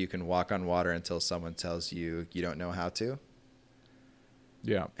says, "You can walk on water until someone tells you you don't know how to."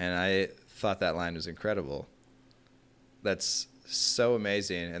 Yeah. And I thought that line was incredible. That's so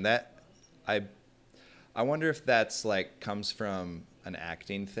amazing. And that I wonder if that's like comes from an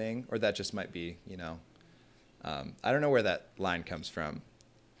acting thing, or that just might be, you know, I don't know where that line comes from,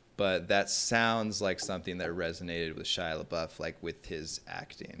 but that sounds like something that resonated with Shia LaBeouf, like with his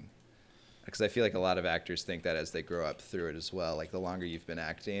acting. Because I feel like a lot of actors think that as they grow up through it as well. Like the longer you've been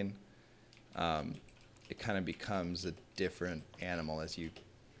acting, it kind of becomes a different animal as you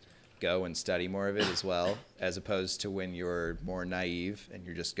go and study more of it as well, as opposed to when you're more naive and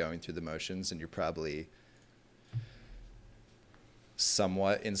you're just going through the motions, and you're probably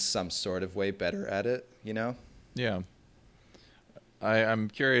somewhat in some sort of way better at it, you know? Yeah. I'm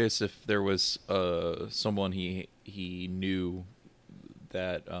curious if there was someone he knew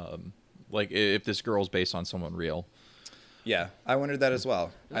that like if this girl's based on someone real. Yeah, I wondered that as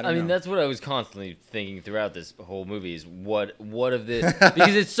well. I mean, know. that's what I was constantly thinking throughout this whole movie is what of this,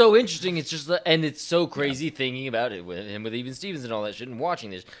 because it's so interesting. It's just, and it's so crazy thinking about it with him, with Even Stevens and all that shit, and watching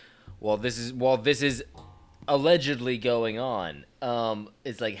this. While this is allegedly going on,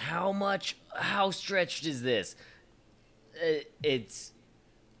 it's like how stretched is this? It's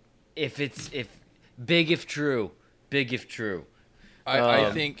big if true.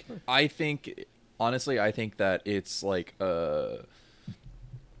 I think honestly, I think that it's like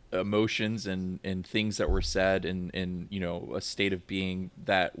emotions and things that were said in you know, a state of being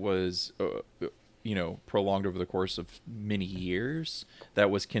that was you know, prolonged over the course of many years, that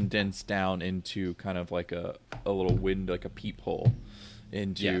was condensed down into kind of like a little like a peephole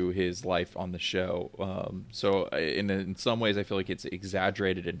into his life on the show. So in some ways I feel like it's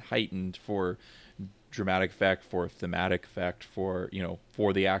exaggerated and heightened for dramatic effect, for thematic effect, for, you know,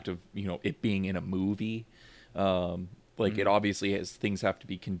 for the act of, you know, it being in a movie. Like it obviously has, things have to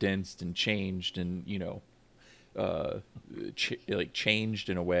be condensed and changed and, you know, like changed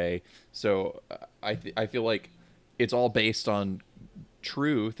in a way. So I feel like it's all based on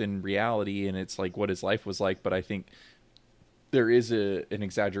truth and reality, and it's like what his life was like. But I think there is an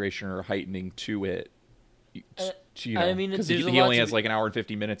exaggeration or a heightening to it. You know, I mean, because there's a he lot only to has be- like an hour and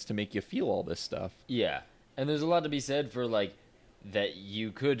 50 minutes to make you feel all this stuff. Yeah, and there's a lot to be said for like that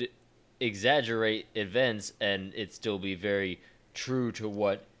you could exaggerate events and it still be very true to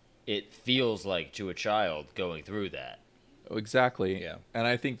what it feels like to a child going through that. Exactly. Yeah. And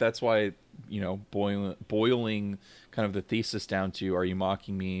I think that's why, you know, boiling kind of the thesis down to, are you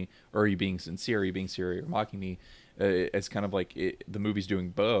mocking me, or are you being sincere? Are you being serious or mocking me? It's kind of like the movie's doing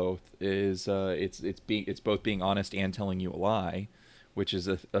both. Is it's both being honest and telling you a lie, which is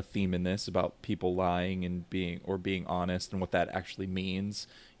a theme in this, about people lying and being honest and what that actually means.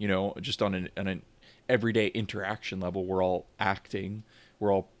 You know, just on an everyday interaction level, we're all acting.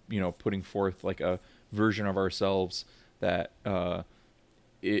 We're all, you know, putting forth like a version of ourselves that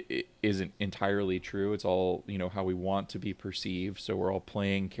it isn't entirely true. It's all, you know, how we want to be perceived. So we're all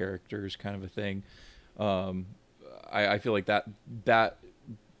playing characters, kind of a thing. I feel like that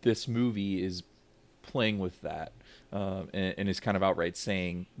this movie is playing with that, and is kind of outright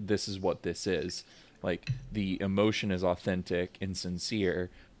saying this is what this is. Like, the emotion is authentic and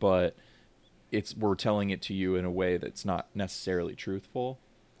sincere, but we're telling it to you in a way that's not necessarily truthful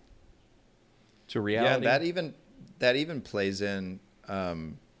to reality. Yeah, that even plays in.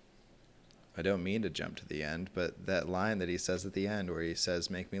 I don't mean to jump to the end, but that line that he says at the end, where he says,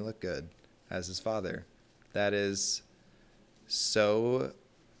 "Make me look good," as his father, that is so.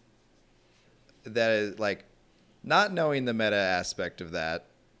 That is like, not knowing the meta aspect of that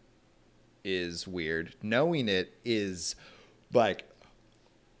is weird. Knowing it is like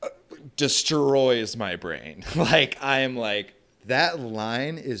destroys my brain. Like, I am like, that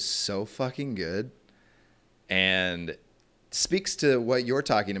line is so fucking good and speaks to what you're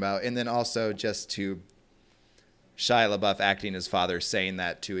talking about. And then also just to Shia LaBeouf acting his father, saying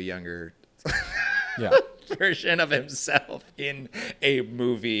that to a younger Yeah. version of himself in a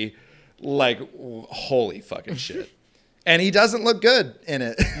movie. Like, holy fucking shit. And he doesn't look good in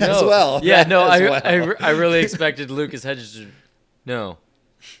it as well. Yeah, no, As I really expected Lucas Hedges to... No.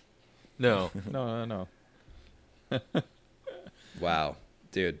 No. Wow,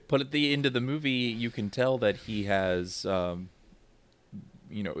 dude. But at the end of the movie, you can tell that he has,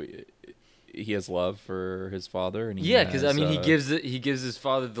 you know, he has love for his father, and Yeah, because I mean, has, he gives his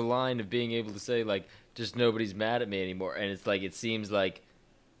father the line of being able to say, like, just nobody's mad at me anymore. And it's like, it seems like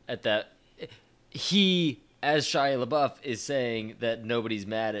at that, he, as Shia LaBeouf, is saying that nobody's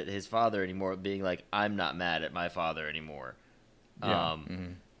mad at his father anymore, being like, I'm not mad at my father anymore. Yeah.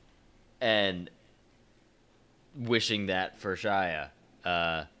 And wishing that for Shia.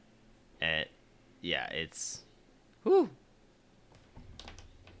 And yeah, it's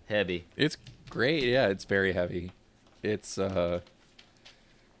heavy. It's great. Yeah, it's very heavy. It's And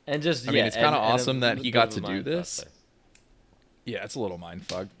just, I mean, it's kind of awesome that he got to do mindfuck this. there. Yeah, it's a little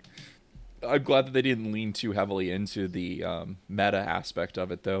mindfuck. I'm glad that they didn't lean too heavily into the meta aspect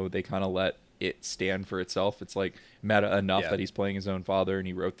of it, though. They kind of let it stand for itself. It's like meta enough that he's playing his own father and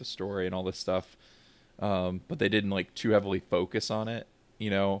he wrote the story and all this stuff. But they didn't like too heavily focus on it,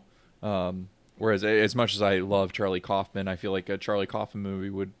 you know. Whereas as much as I love Charlie Kaufman, I feel like a Charlie Kaufman movie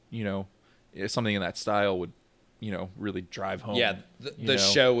would, you know, something in that style would, you know, really drive home. Yeah, the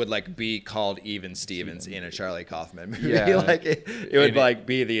show would like be called Even Stevens in a Charlie Kaufman movie. Yeah. Like it would like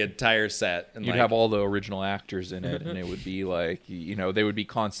be the entire set. And you'd like, have all the original actors in it, and it would be like, you know, they would be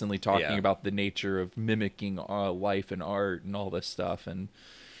constantly talking about the nature of mimicking life and art and all this stuff. And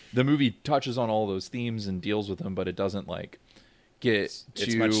the movie touches on all those themes and deals with them, but it doesn't like get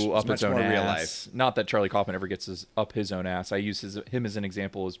up its own ass. Real life. Not that Charlie Kaufman ever gets up his own ass. I use him as an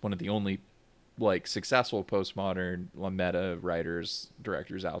example as one of the only like successful postmodern meta writers,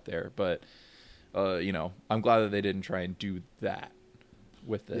 directors out there. But you know, I'm glad that they didn't try and do that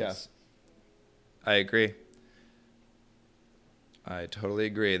with this. Yeah. I agree. I totally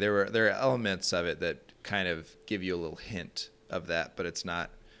agree. There are elements of it that kind of give you a little hint of that, but it's not.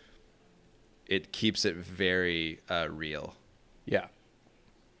 It keeps it very real. Yeah.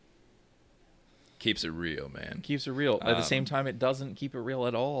 Keeps it real, man. Keeps it real. At the same time, it doesn't keep it real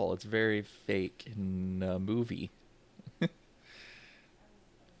at all. It's very fake in a movie.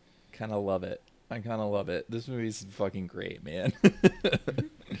 Kind of love it. I kind of love it. This movie's fucking great, man.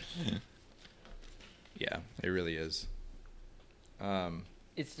 Yeah, it really is.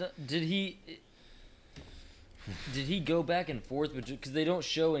 It's not, did he go back and forth because they don't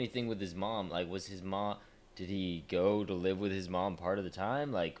show anything with his mom? Like, was his mom? Did he go to live with his mom part of the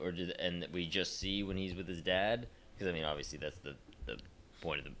time? Like, and we just see when he's with his dad? Because I mean, obviously that's the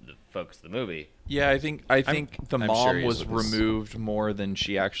point of the focus of the movie. Yeah, I think the I'm mom sure was removed more than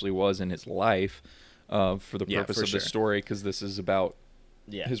she actually was in his life, for the purpose of the story, because this is about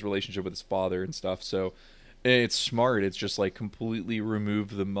his relationship with his father and stuff. So it's smart. It's just like completely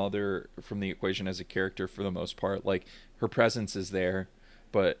remove the mother from the equation as a character for the most part. Like, her presence is there,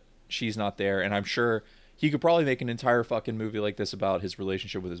 but she's not there. And I'm sure he could probably make an entire fucking movie like this about his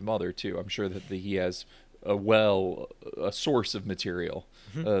relationship with his mother too. I'm sure that he has a source of material,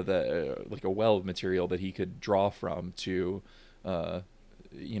 like a well of material that he could draw from to,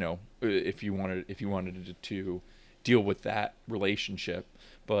 if you wanted to deal with that relationship.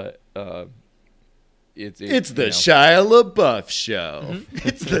 But it's the Shia LaBeouf show.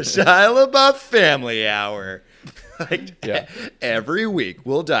 It's the Shia LaBeouf Family Hour. Every week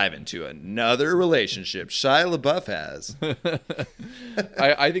we'll dive into another relationship Shia LaBeouf has.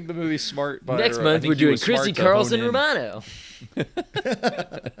 I think the movie's smart. But next month we're doing Christy Carlson Romano.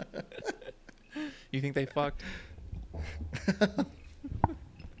 You think they fucked?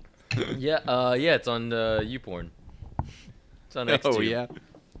 Yeah, it's on YouPorn. It's on X2. Oh yeah,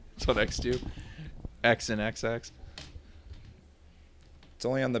 it's on X2. X and XX. It's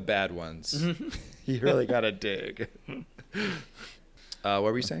only on the bad ones. You really gotta dig. What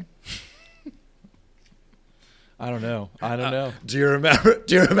were you saying? I don't know. Do you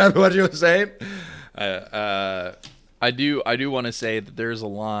remember what you were saying? I do want to say that there's a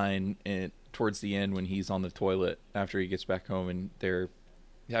line towards the end when he's on the toilet after he gets back home and they're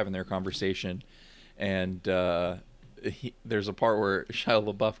having their conversation, and there's a part where Shia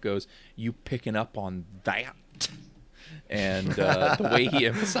LaBeouf goes, "You picking up on that?" And the way he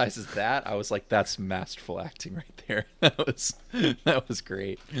emphasizes that, I was like, "That's masterful acting right there." That was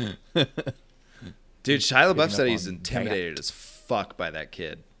great. Dude, Shia LaBeouf said he's intimidated as fuck by that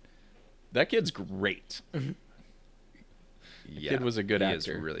kid. That kid's great. Yeah, kid was a good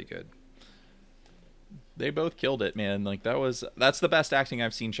actor. He is really good. They both killed it, man. Like, that's the best acting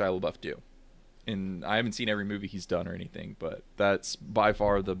I've seen Shia LaBeouf do. And I haven't seen every movie he's done or anything, but that's by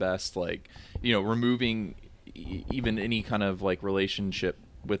far the best. Like, removing even any kind of like relationship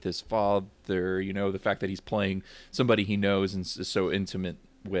with his father, the fact that he's playing somebody he knows and is so intimate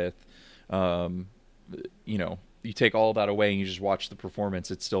with, you take all that away and you just watch the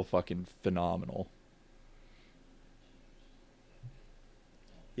performance, it's still fucking phenomenal.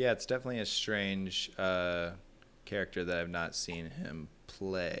 Yeah, it's definitely a strange character that I've not seen him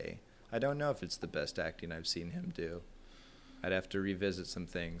play. I don't know if it's the best acting I've seen him do. I'd have to revisit some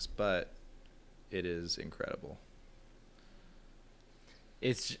things, but it is incredible.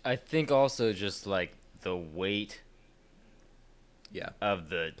 It's, I think, also just like the weight of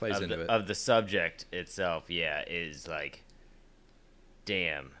the subject itself, is like,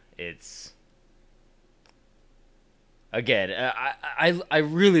 damn, it's, again, I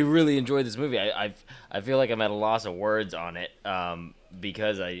really, really enjoyed this movie. I feel like I'm at a loss of words on it,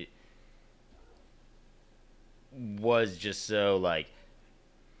 because I was just so, like,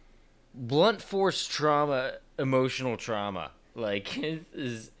 blunt force trauma, emotional trauma, like,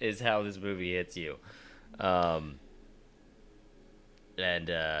 is how this movie hits you.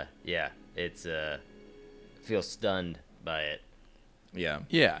 It's feel stunned by it. Yeah.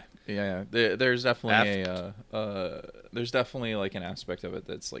 There's definitely there's definitely like an aspect of it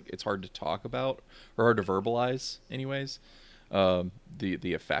that's like it's hard to talk about or hard to verbalize anyways. The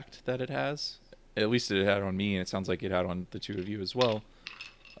effect that it has, at least it had on me, and it sounds like it had on the two of you as well.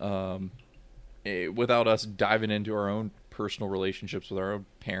 Without us diving into our own personal relationships with our own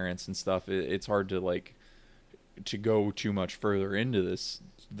parents and stuff, it's hard to go too much further into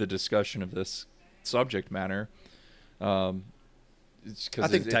the discussion of this subject matter. It's because I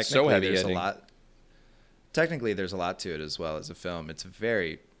think it's so heavy. There's a lot. Technically, there's a lot to it as well as a film. It's a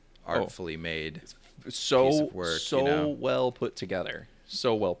very artfully made piece of work. Well put together.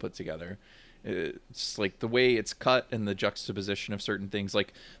 So well put together. It's like the way it's cut and the juxtaposition of certain things,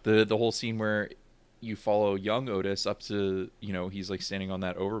 like the whole scene where you follow young Otis up to, he's like standing on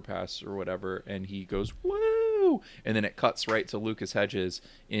that overpass or whatever, and he goes, "Woo!" And then it cuts right to Lucas Hedges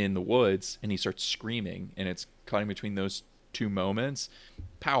in the woods, and he starts screaming, and it's cutting between those two moments,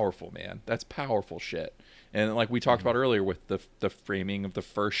 powerful, man. That's powerful shit. And like we talked about earlier with the framing of the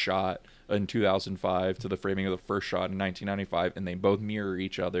first shot in 2005 to the framing of the first shot in 1995, and they both mirror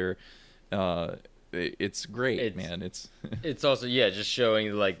each other. It's great, man. It's also just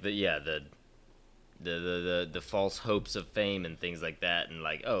showing like the false hopes of fame and things like that, and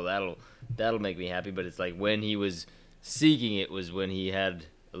like, oh, that'll make me happy. But it's like when he was seeking it was when he had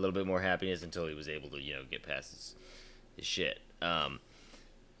a little bit more happiness until he was able to get past his shit. And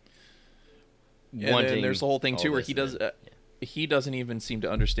there's the whole thing too where he doesn't even seem to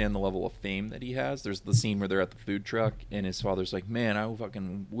understand the level of fame that he has. There's the scene where they're at the food truck and his father's like, man, I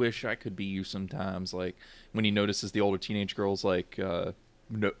fucking wish I could be you sometimes. Like when he notices the older teenage girls like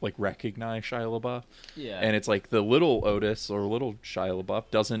recognize Shia LaBeouf. Yeah. And it's like the little Otis or little Shia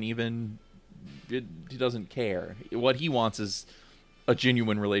LaBeouf he doesn't care. What he wants is a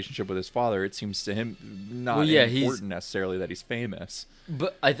genuine relationship with his father. It seems to him not important necessarily that he's famous.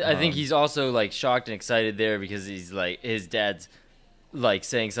 But I think he's also like shocked and excited there because he's like his dad's like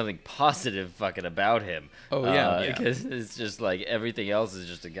saying something positive fucking about him. Oh yeah, because it's just like everything else is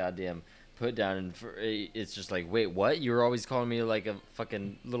just a goddamn put down, and it's just like, wait, what? You were always calling me like a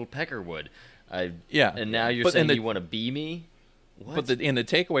fucking little peckerwood. And now you're saying you want to be me. What? But the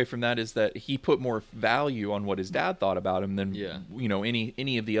takeaway from that is that he put more value on what his dad thought about him than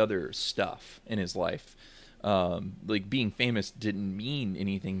any of the other stuff in his life. Like being famous didn't mean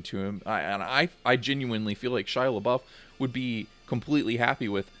anything to him. I genuinely feel like Shia LaBeouf would be completely happy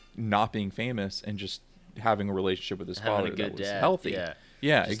with not being famous and just having a relationship with his father that was healthy.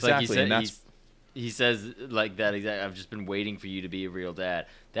 Yeah, just exactly. Like he says like that exactly. I've just been waiting for you to be a real dad.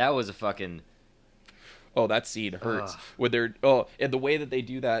 That was a fucking. Oh, that scene hurts. And the way that they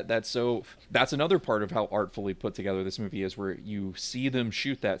do that, that's another part of how artfully put together this movie is, where you see them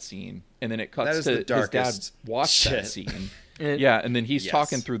shoot that scene, and then it cuts to his dad watch that scene. And then he's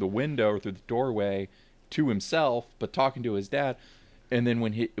talking through the window or through the doorway to himself, but talking to his dad. And then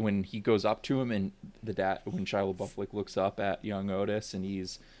when he goes up to him, and when Shia LaBeouf like looks up at young Otis, and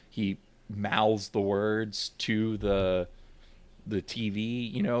he mouths the words to the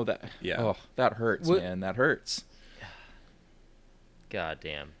TV, that hurts, man. That hurts. God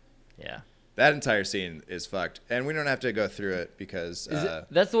damn. Yeah. That entire scene is fucked, and we don't have to go through it because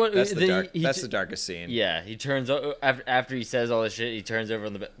that's the one. That's the darkest scene. Yeah, he turns after he says all this shit. He turns over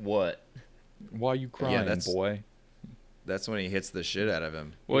on the bed. What? Why are you crying, boy? That's when he hits the shit out of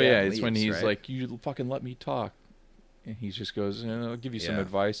him. Well, it's when he's like, "You fucking let me talk," and he just goes, "I'll give you some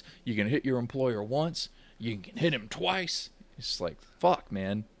advice. You can hit your employer once. You can hit him twice." It's like, fuck,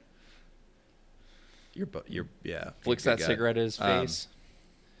 man. Flicks that cigarette at his face.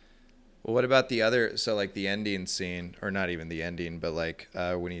 Well, what about the other? So like the ending scene, or not even the ending, but like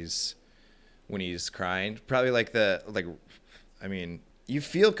when he's crying, probably I mean, you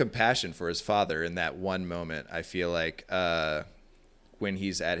feel compassion for his father in that one moment. I feel like when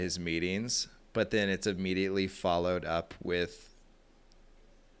he's at his meetings, but then it's immediately followed up with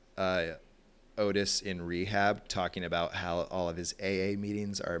Otis in rehab talking about how all of his AA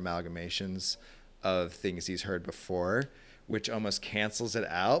meetings are amalgamations of things he's heard before, which almost cancels it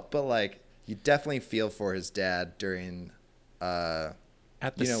out. But like, you definitely feel for his dad during what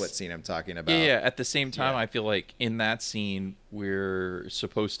scene I'm talking about. Yeah, at the same time, I feel like in that scene we're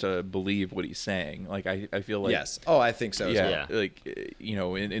supposed to believe what he's saying. Like I feel like I think so as well. Like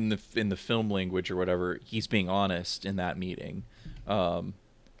in the film language or whatever, he's being honest in that meeting.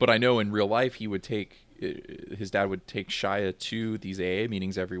 But I know in real life his dad would take Shia to these AA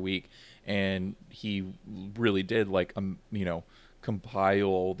meetings every week, and he really did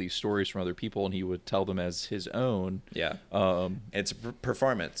compile these stories from other people, and he would tell them as his own. Yeah. It's a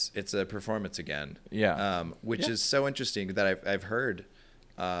performance. It's a performance again. Yeah. Which is so interesting that I've heard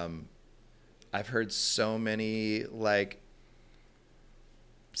so many like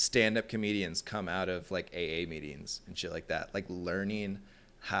stand-up comedians come out of like AA meetings and shit like that, like learning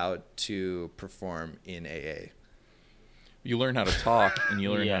how to perform in AA. You learn how to talk, and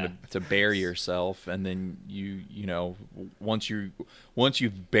you learn how to bear yourself, and then once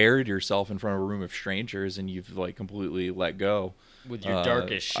you've bared yourself in front of a room of strangers and you've like completely let go with your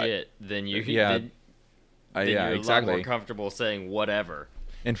darkest shit, then you're a lot more comfortable saying whatever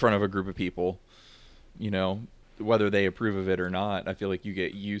in front of a group of people, whether they approve of it or not. I feel like you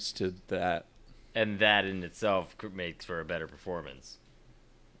get used to that, and that in itself makes for a better performance.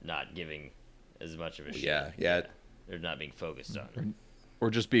 Not giving as much of a shit. Yeah. They're not being focused on.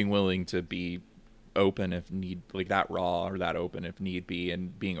 Or just being willing to be open if need, like that raw or that open if need be,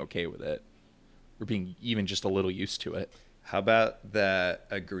 and being okay with it. Or being even just a little used to it. How about that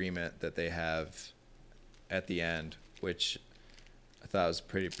agreement that they have at the end which I thought was a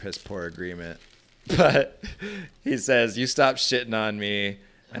pretty piss poor agreement. But he says, "You stop shitting on me,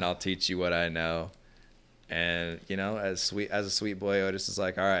 and I'll teach you what I know." And as a sweet boy, Otis is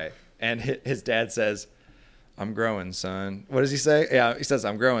like, "All right." And his dad says, "I'm growing, son." What does he say? Yeah, he says,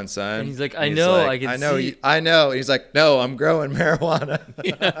 "I'm growing, son." And he's like, And "I he's know, like, I can I know, see." I know. And he's like, "No, I'm growing marijuana."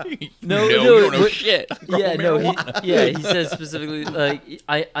 No, you don't know shit. Yeah, no, he says specifically like,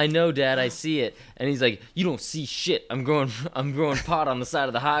 I know, Dad, I see it, and he's like, "You don't see shit. I'm growing pot on the side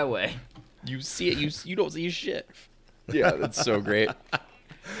of the highway." You see it. You don't see shit. Yeah, that's so great.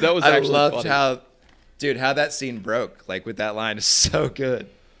 That was I actually loved funny. how that scene broke. Like with that line is so good.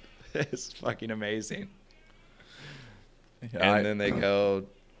 It's fucking amazing. Yeah, And then they go.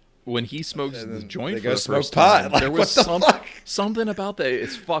 when he smokes And the then joint they for go the smoke first pot. time, Like, there what was the fuck? something about that.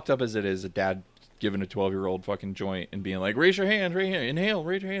 It's fucked up as it is. A dad giving a 12-year-old fucking joint and being like, "Raise your hand, inhale,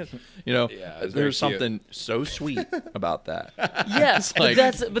 raise your hands." Yeah, it was very there's cute. something so sweet about that. Yes, like-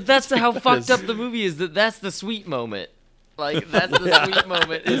 but that's how fucked up the movie is. That's the sweet moment. Like that's the sweet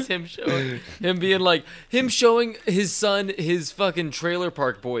moment is him showing his son his fucking Trailer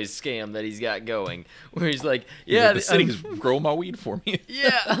Park Boys scam that he's got going, where he's like, Yeah, the city's growing my weed for me.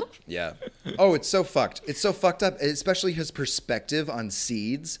 yeah. Yeah. Oh, it's so fucked. It's so fucked up, especially his perspective on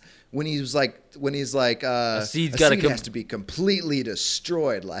seeds. When he's like, a seed's seed gotta has to be completely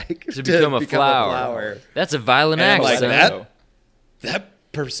destroyed, like To become a flower. That's a violent And I'm act, like, son.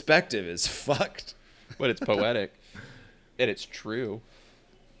 that perspective is fucked. But it's poetic and it's true.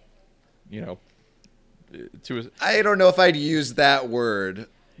 I don't know if I'd use that word,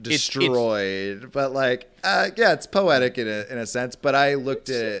 destroyed, but like, yeah, it's poetic in a sense. But I looked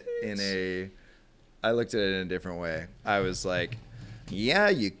at it in a different way. I was like, yeah,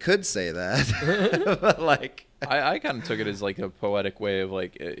 you could say that, but like, I kind of took it as like a poetic way of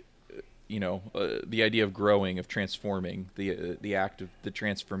like, the idea of growing, of transforming, the act of the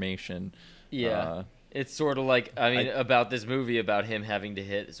transformation. Yeah. It's sort of like, about this movie, about him having to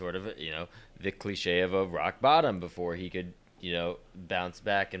hit sort of, the cliche of a rock bottom before he could, bounce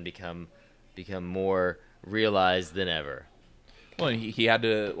back and become more realized than ever. Well, he had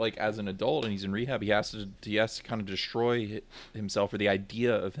to, like, as an adult, and he's in rehab, he has to kind of destroy himself, or the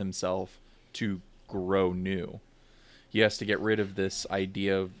idea of himself, to grow new. He has to get rid of this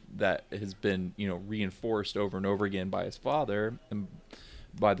idea that has been, reinforced over and over again by his father and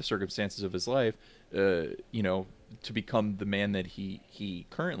by the circumstances of his life, to become the man that he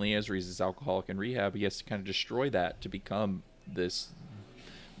currently is, or he's this alcoholic in rehab. He has to kind of destroy that to become this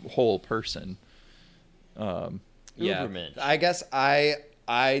whole person. yeah, Ubermensch. I guess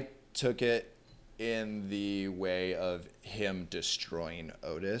I took it in the way of him destroying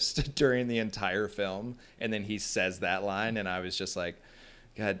Otis during the entire film, and then he says that line, and I was just like,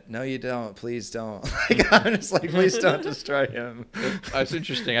 God, no, you don't. Please don't. Like, I'm just like, please don't destroy him. That's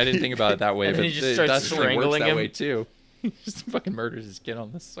interesting. I didn't think about it that way, And but then he just starts that's really works strangling that him. way too. He just fucking murders his kid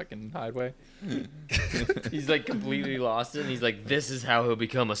on this fucking highway. He's like completely lost it, and he's like, this is how he'll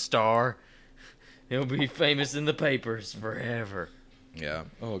become a star. He'll be famous in the papers forever. Yeah.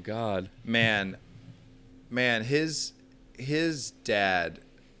 Oh God. Man, his dad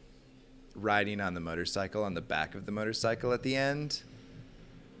riding on the motorcycle, on the back of the motorcycle at the end.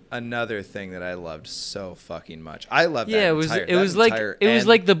 Another thing that I loved so fucking much. I love that. Yeah, it was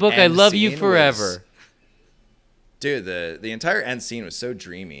like the book I end Love You scene Forever. Dude, the entire end scene was so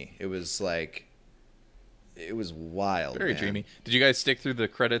dreamy. It was like, it was wild. Very man. dreamy. Did you guys stick through the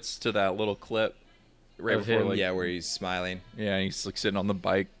credits to that little clip right Of before? him? Like, Yeah, where he's smiling. yeah, he's like sitting on the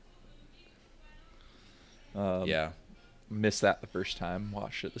bike. Yeah. Missed that the first time.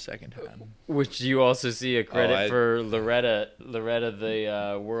 Watched it the second time. Which you also see a credit I- for Loretta,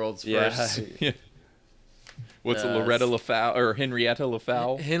 the world's Yeah. first. Yeah. What's it, Uh, Loretta LaFowl or Henrietta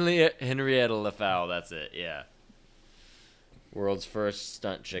LaFowl? Henrietta LaFowl, that's it, yeah. World's first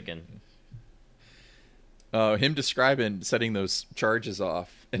stunt chicken. Him describing setting those charges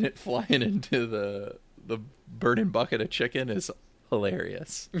off and it flying into the burning bucket of chicken is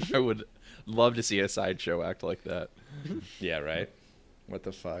hilarious. I would love to see a sideshow act like that. Yeah, right? What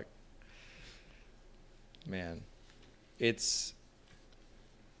the fuck? Man. It's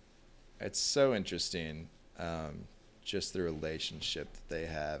so interesting, just the relationship that they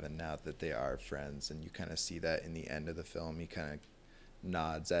have, and now that they are friends, and you kind of see that in the end of the film. He kind of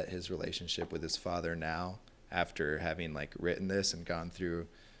nods at his relationship with his father now, after having like written this and gone through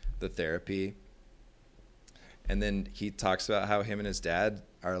the therapy. And then he talks about how him and his dad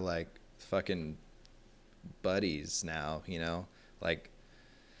are like fucking buddies now, like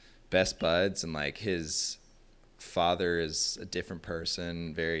best buds, and like his father is a different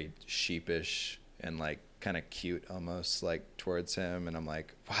person, very sheepish and like kind of cute almost, like towards him, and I'm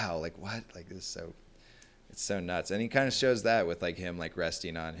like, wow, like what? Like this is so, it's so nuts. And he kind of shows that with like him like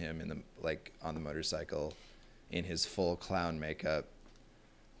resting on him in the like on the motorcycle in his full clown makeup.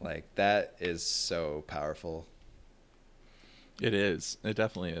 Like that is so powerful. It is. It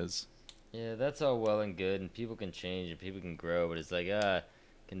definitely is. Yeah, that's all well and good, and people can change and people can grow, but it's like,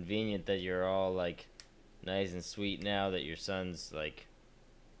 convenient that you're all like nice and sweet now that your son's like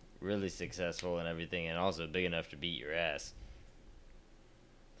really successful and everything, and also big enough to beat your ass.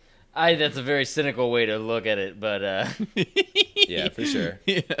 That's a very cynical way to look at it, but Yeah, for sure.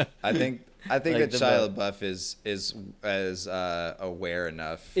 Yeah. I think Like that the Shia LaBeouf is as aware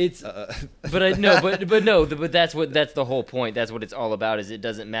enough. It's but that's the whole point. That's what it's all about. Is it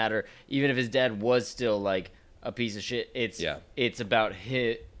doesn't matter even if his dad was still like a piece of shit. It's about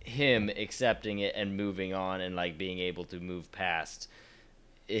him accepting it and moving on and like being able to move past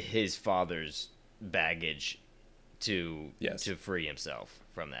his father's baggage to free himself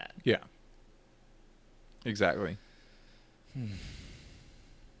from that. Yeah. Exactly.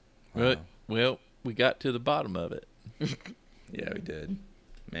 Wow. Well, we got to the bottom of it. Yeah, we did.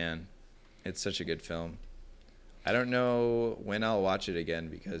 Man, it's such a good film. I don't know when I'll watch it again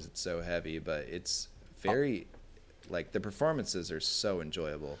because it's so heavy, but it's very, like, the performances are so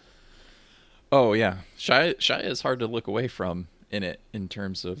enjoyable. Oh, yeah. Shia is hard to look away from in it in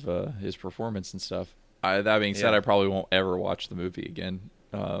terms of his performance and stuff. That being said, Yeah. I probably won't ever watch the movie again.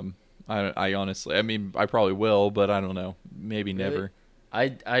 I honestly, I mean, I probably will, but I don't know. Maybe Really? never.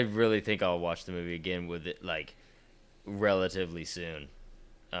 I really think I'll watch the movie again with it like relatively soon.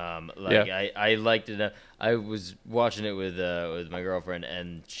 I liked it. I was watching it with my girlfriend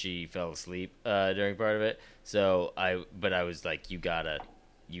and she fell asleep during part of it. So I was like, you gotta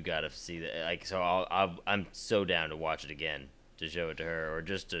see that. Like, so I'm so down to watch it again, to show it to her or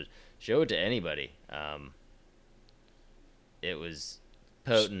just to show it to anybody. It was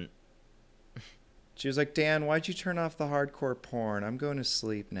potent. She was like, Dan, why'd you turn off the hardcore porn? I'm going to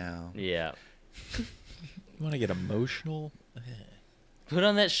sleep now. Yeah. You want to get emotional? Put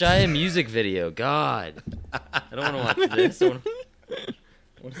on that Shia music video. God. I don't want to watch this. I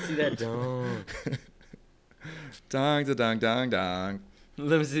want to see that dong. Dong, da dong, dong, dong.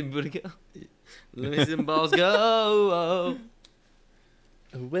 Let me see booty go. Let me see them balls go.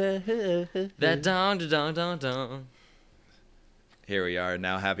 That dong, da dong, dong, dong. Here we are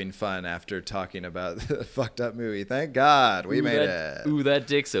now having fun after talking about the fucked up movie. Thank God we made it. Ooh, that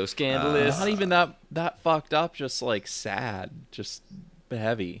dick so scandalous. Not even that fucked up, just like sad, just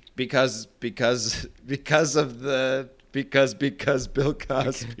heavy. Because Bill Cosby. Because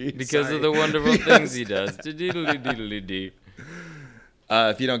Sorry. of the wonderful things he does. Diddly-diddly-dee.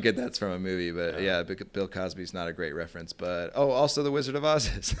 If you don't get that's from a movie, but yeah, Bill Cosby's not a great reference. But also The Wizard of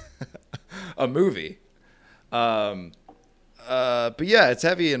Oz is a movie. But yeah, it's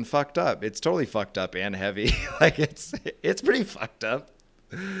heavy and fucked up. It's totally fucked up and heavy. Like it's pretty fucked up.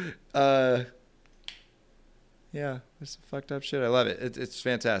 Yeah, it's some fucked up shit. I love it. It's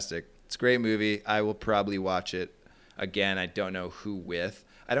fantastic. It's a great movie. I will probably watch it again. I don't know who with.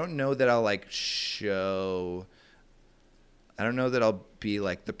 I don't know that I'll like show. I don't know that I'll be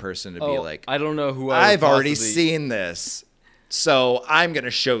like the person to be like. I don't know who I've already seen this. So I'm gonna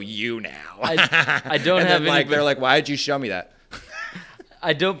show you now. I don't and have then, like anybody- they're like, why'd you show me that?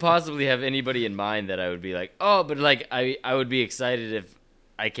 I don't possibly have anybody in mind that I would be like, oh, but like I would be excited if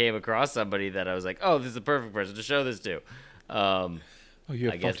I came across somebody that I was like, oh, this is the perfect person to show this to. Oh, you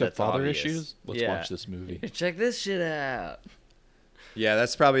have I guess fucked up that's father obvious. issues? Let's Yeah. watch this movie. Check this shit out. Yeah,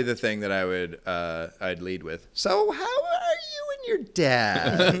 that's probably the thing that I would I'd lead with. So how are you and your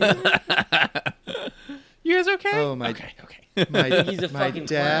dad? You guys okay? Oh my. Okay. He's a my fucking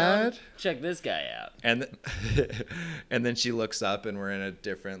dad. clown. Check this guy out. And and then she looks up and we're in a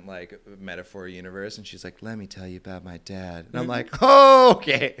different like metaphor universe and she's like, let me tell you about my dad. And I'm like, oh,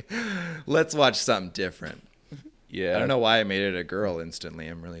 okay, let's watch something different. Yeah. I don't know why I made it a girl instantly.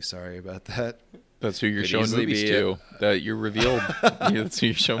 I'm really sorry about that. That's who you're Could showing easily movies be to. That you revealed. That's who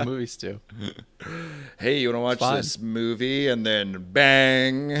you're showing movies to. Hey, you want to watch Fine. this movie? And then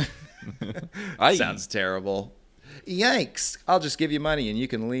bang. Sounds terrible. Yikes. I'll just give you money and you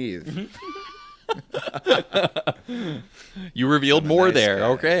can leave. You revealed I'm a more nice there. guy.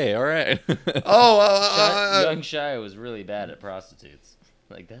 Okay, all right. Young Shia was really bad at prostitutes.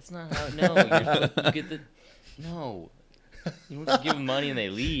 Like, that's not how. No, you get the. No. You don't just give them money and they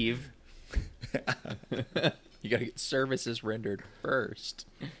leave. You gotta get services rendered first.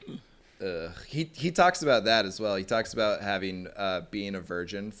 He talks about that as well. He talks about having being a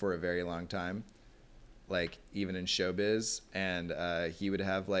virgin for a very long time. like even in showbiz, and he would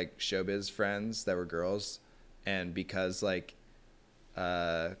have like showbiz friends that were girls, and because like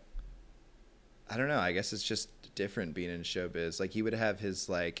I don't know, I guess it's just different being in showbiz. Like he would have his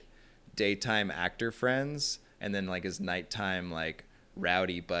like daytime actor friends, and then like his nighttime like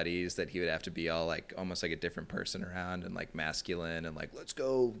rowdy buddies that he would have to be all like almost like a different person around, and like masculine and like let's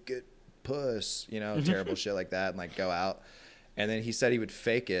go get puss, you know, terrible shit like that, and like go out. And then he said he would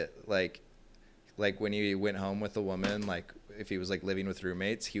fake it, like when he went home with a woman, like if he was like living with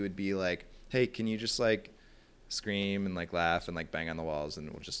roommates, he would be like, hey, can you just like scream and like laugh and like bang on the walls, and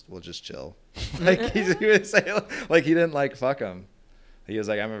we'll just chill. Like he would say, like he didn't like fuck him. He was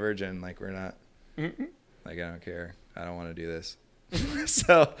like, I'm a virgin, like we're not, like I don't care, I don't want to do this.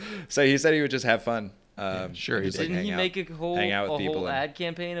 so he said he would just have fun. Sure. Just, like, Didn't he make a whole people ad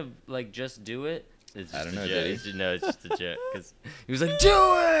campaign of like just do it? It's I don't know. Did Did he? No, it's just a joke. Because he was like, do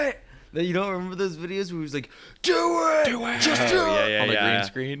it. Then you don't remember those videos where he was like, do it, just do it. On the green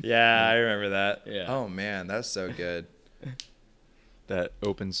screen. Yeah, I remember that. Yeah. Oh man, that's so good. That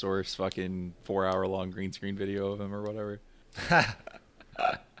open source fucking 4-hour-long green screen video of him or whatever.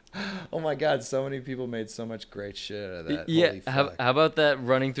 Oh my god, so many people made so much great shit out of that. Yeah. Holy How fuck. about that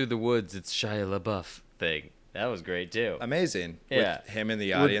running through the woods? It's Shia LaBeouf thing. That was great too. Amazing. Yeah. With him in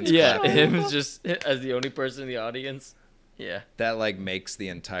the audience. Yeah, clapping. him just as the only person in the audience. Yeah. That like makes the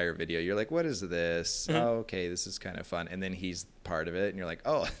entire video. You're like, what is this? Mm-hmm. Oh, okay, this is kind of fun. And then he's part of it, and you're like,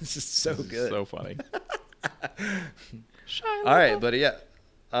 oh, this is so good. So funny. All right, but yeah,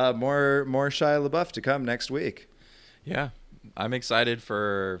 more Shia LaBeouf to come next week. Yeah. I'm excited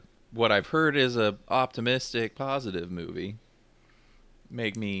for what I've heard is a optimistic, positive movie.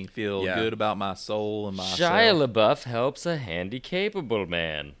 Make me feel good about my soul and myself. Shia LaBeouf helps a handy-capable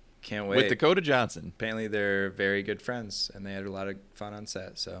man. Can't wait. With Dakota Johnson. Apparently, they're very good friends, and they had a lot of fun on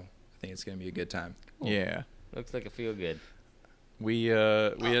set. So I think it's gonna be a good time. Yeah. Looks like a feel-good. We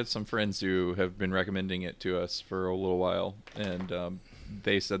had some friends who have been recommending it to us for a little while, and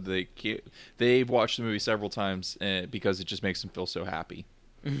they said they've watched the movie several times because it just makes them feel so happy.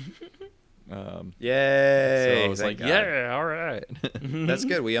 Yay! So I was Thank like, God. yeah, all right. That's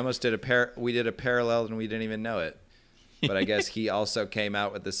good. We almost did a parallel, and we didn't even know it. But I guess he also came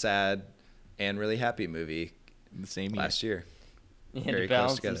out with the sad and really happy movie The same year. last year. He had Very to close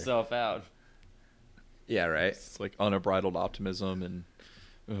balance together. himself out. Yeah, right. It's like unbridled optimism and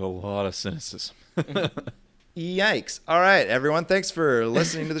a lot of cynicism. Yikes! All right, everyone. Thanks for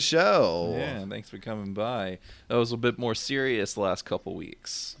listening to the show. Yeah, thanks for coming by. That was a bit more serious the last couple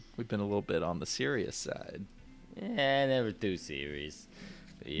weeks. We've been a little bit on the serious side. Yeah, never too serious.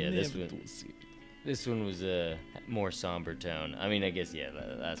 But yeah, this Never one. too serious. This one was a more somber tone. I mean, I guess, yeah,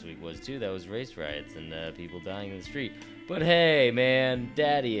 last week was too. That was race riots and people dying in the street. But hey, man,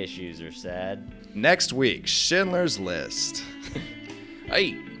 daddy issues are sad. Next week, Schindler's List.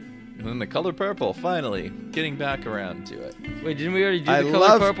 Hey, and then The Color Purple, finally, getting back around to it. Wait, didn't we already do I the color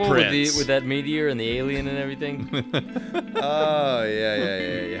love purple Prince. with that meteor and the alien and everything? Oh,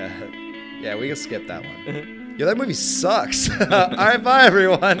 yeah. Yeah, we can skip that one. Yeah, that movie sucks. All right, bye,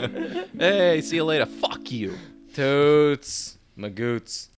 everyone. Hey, see you later. Fuck you. Toots. Magoots.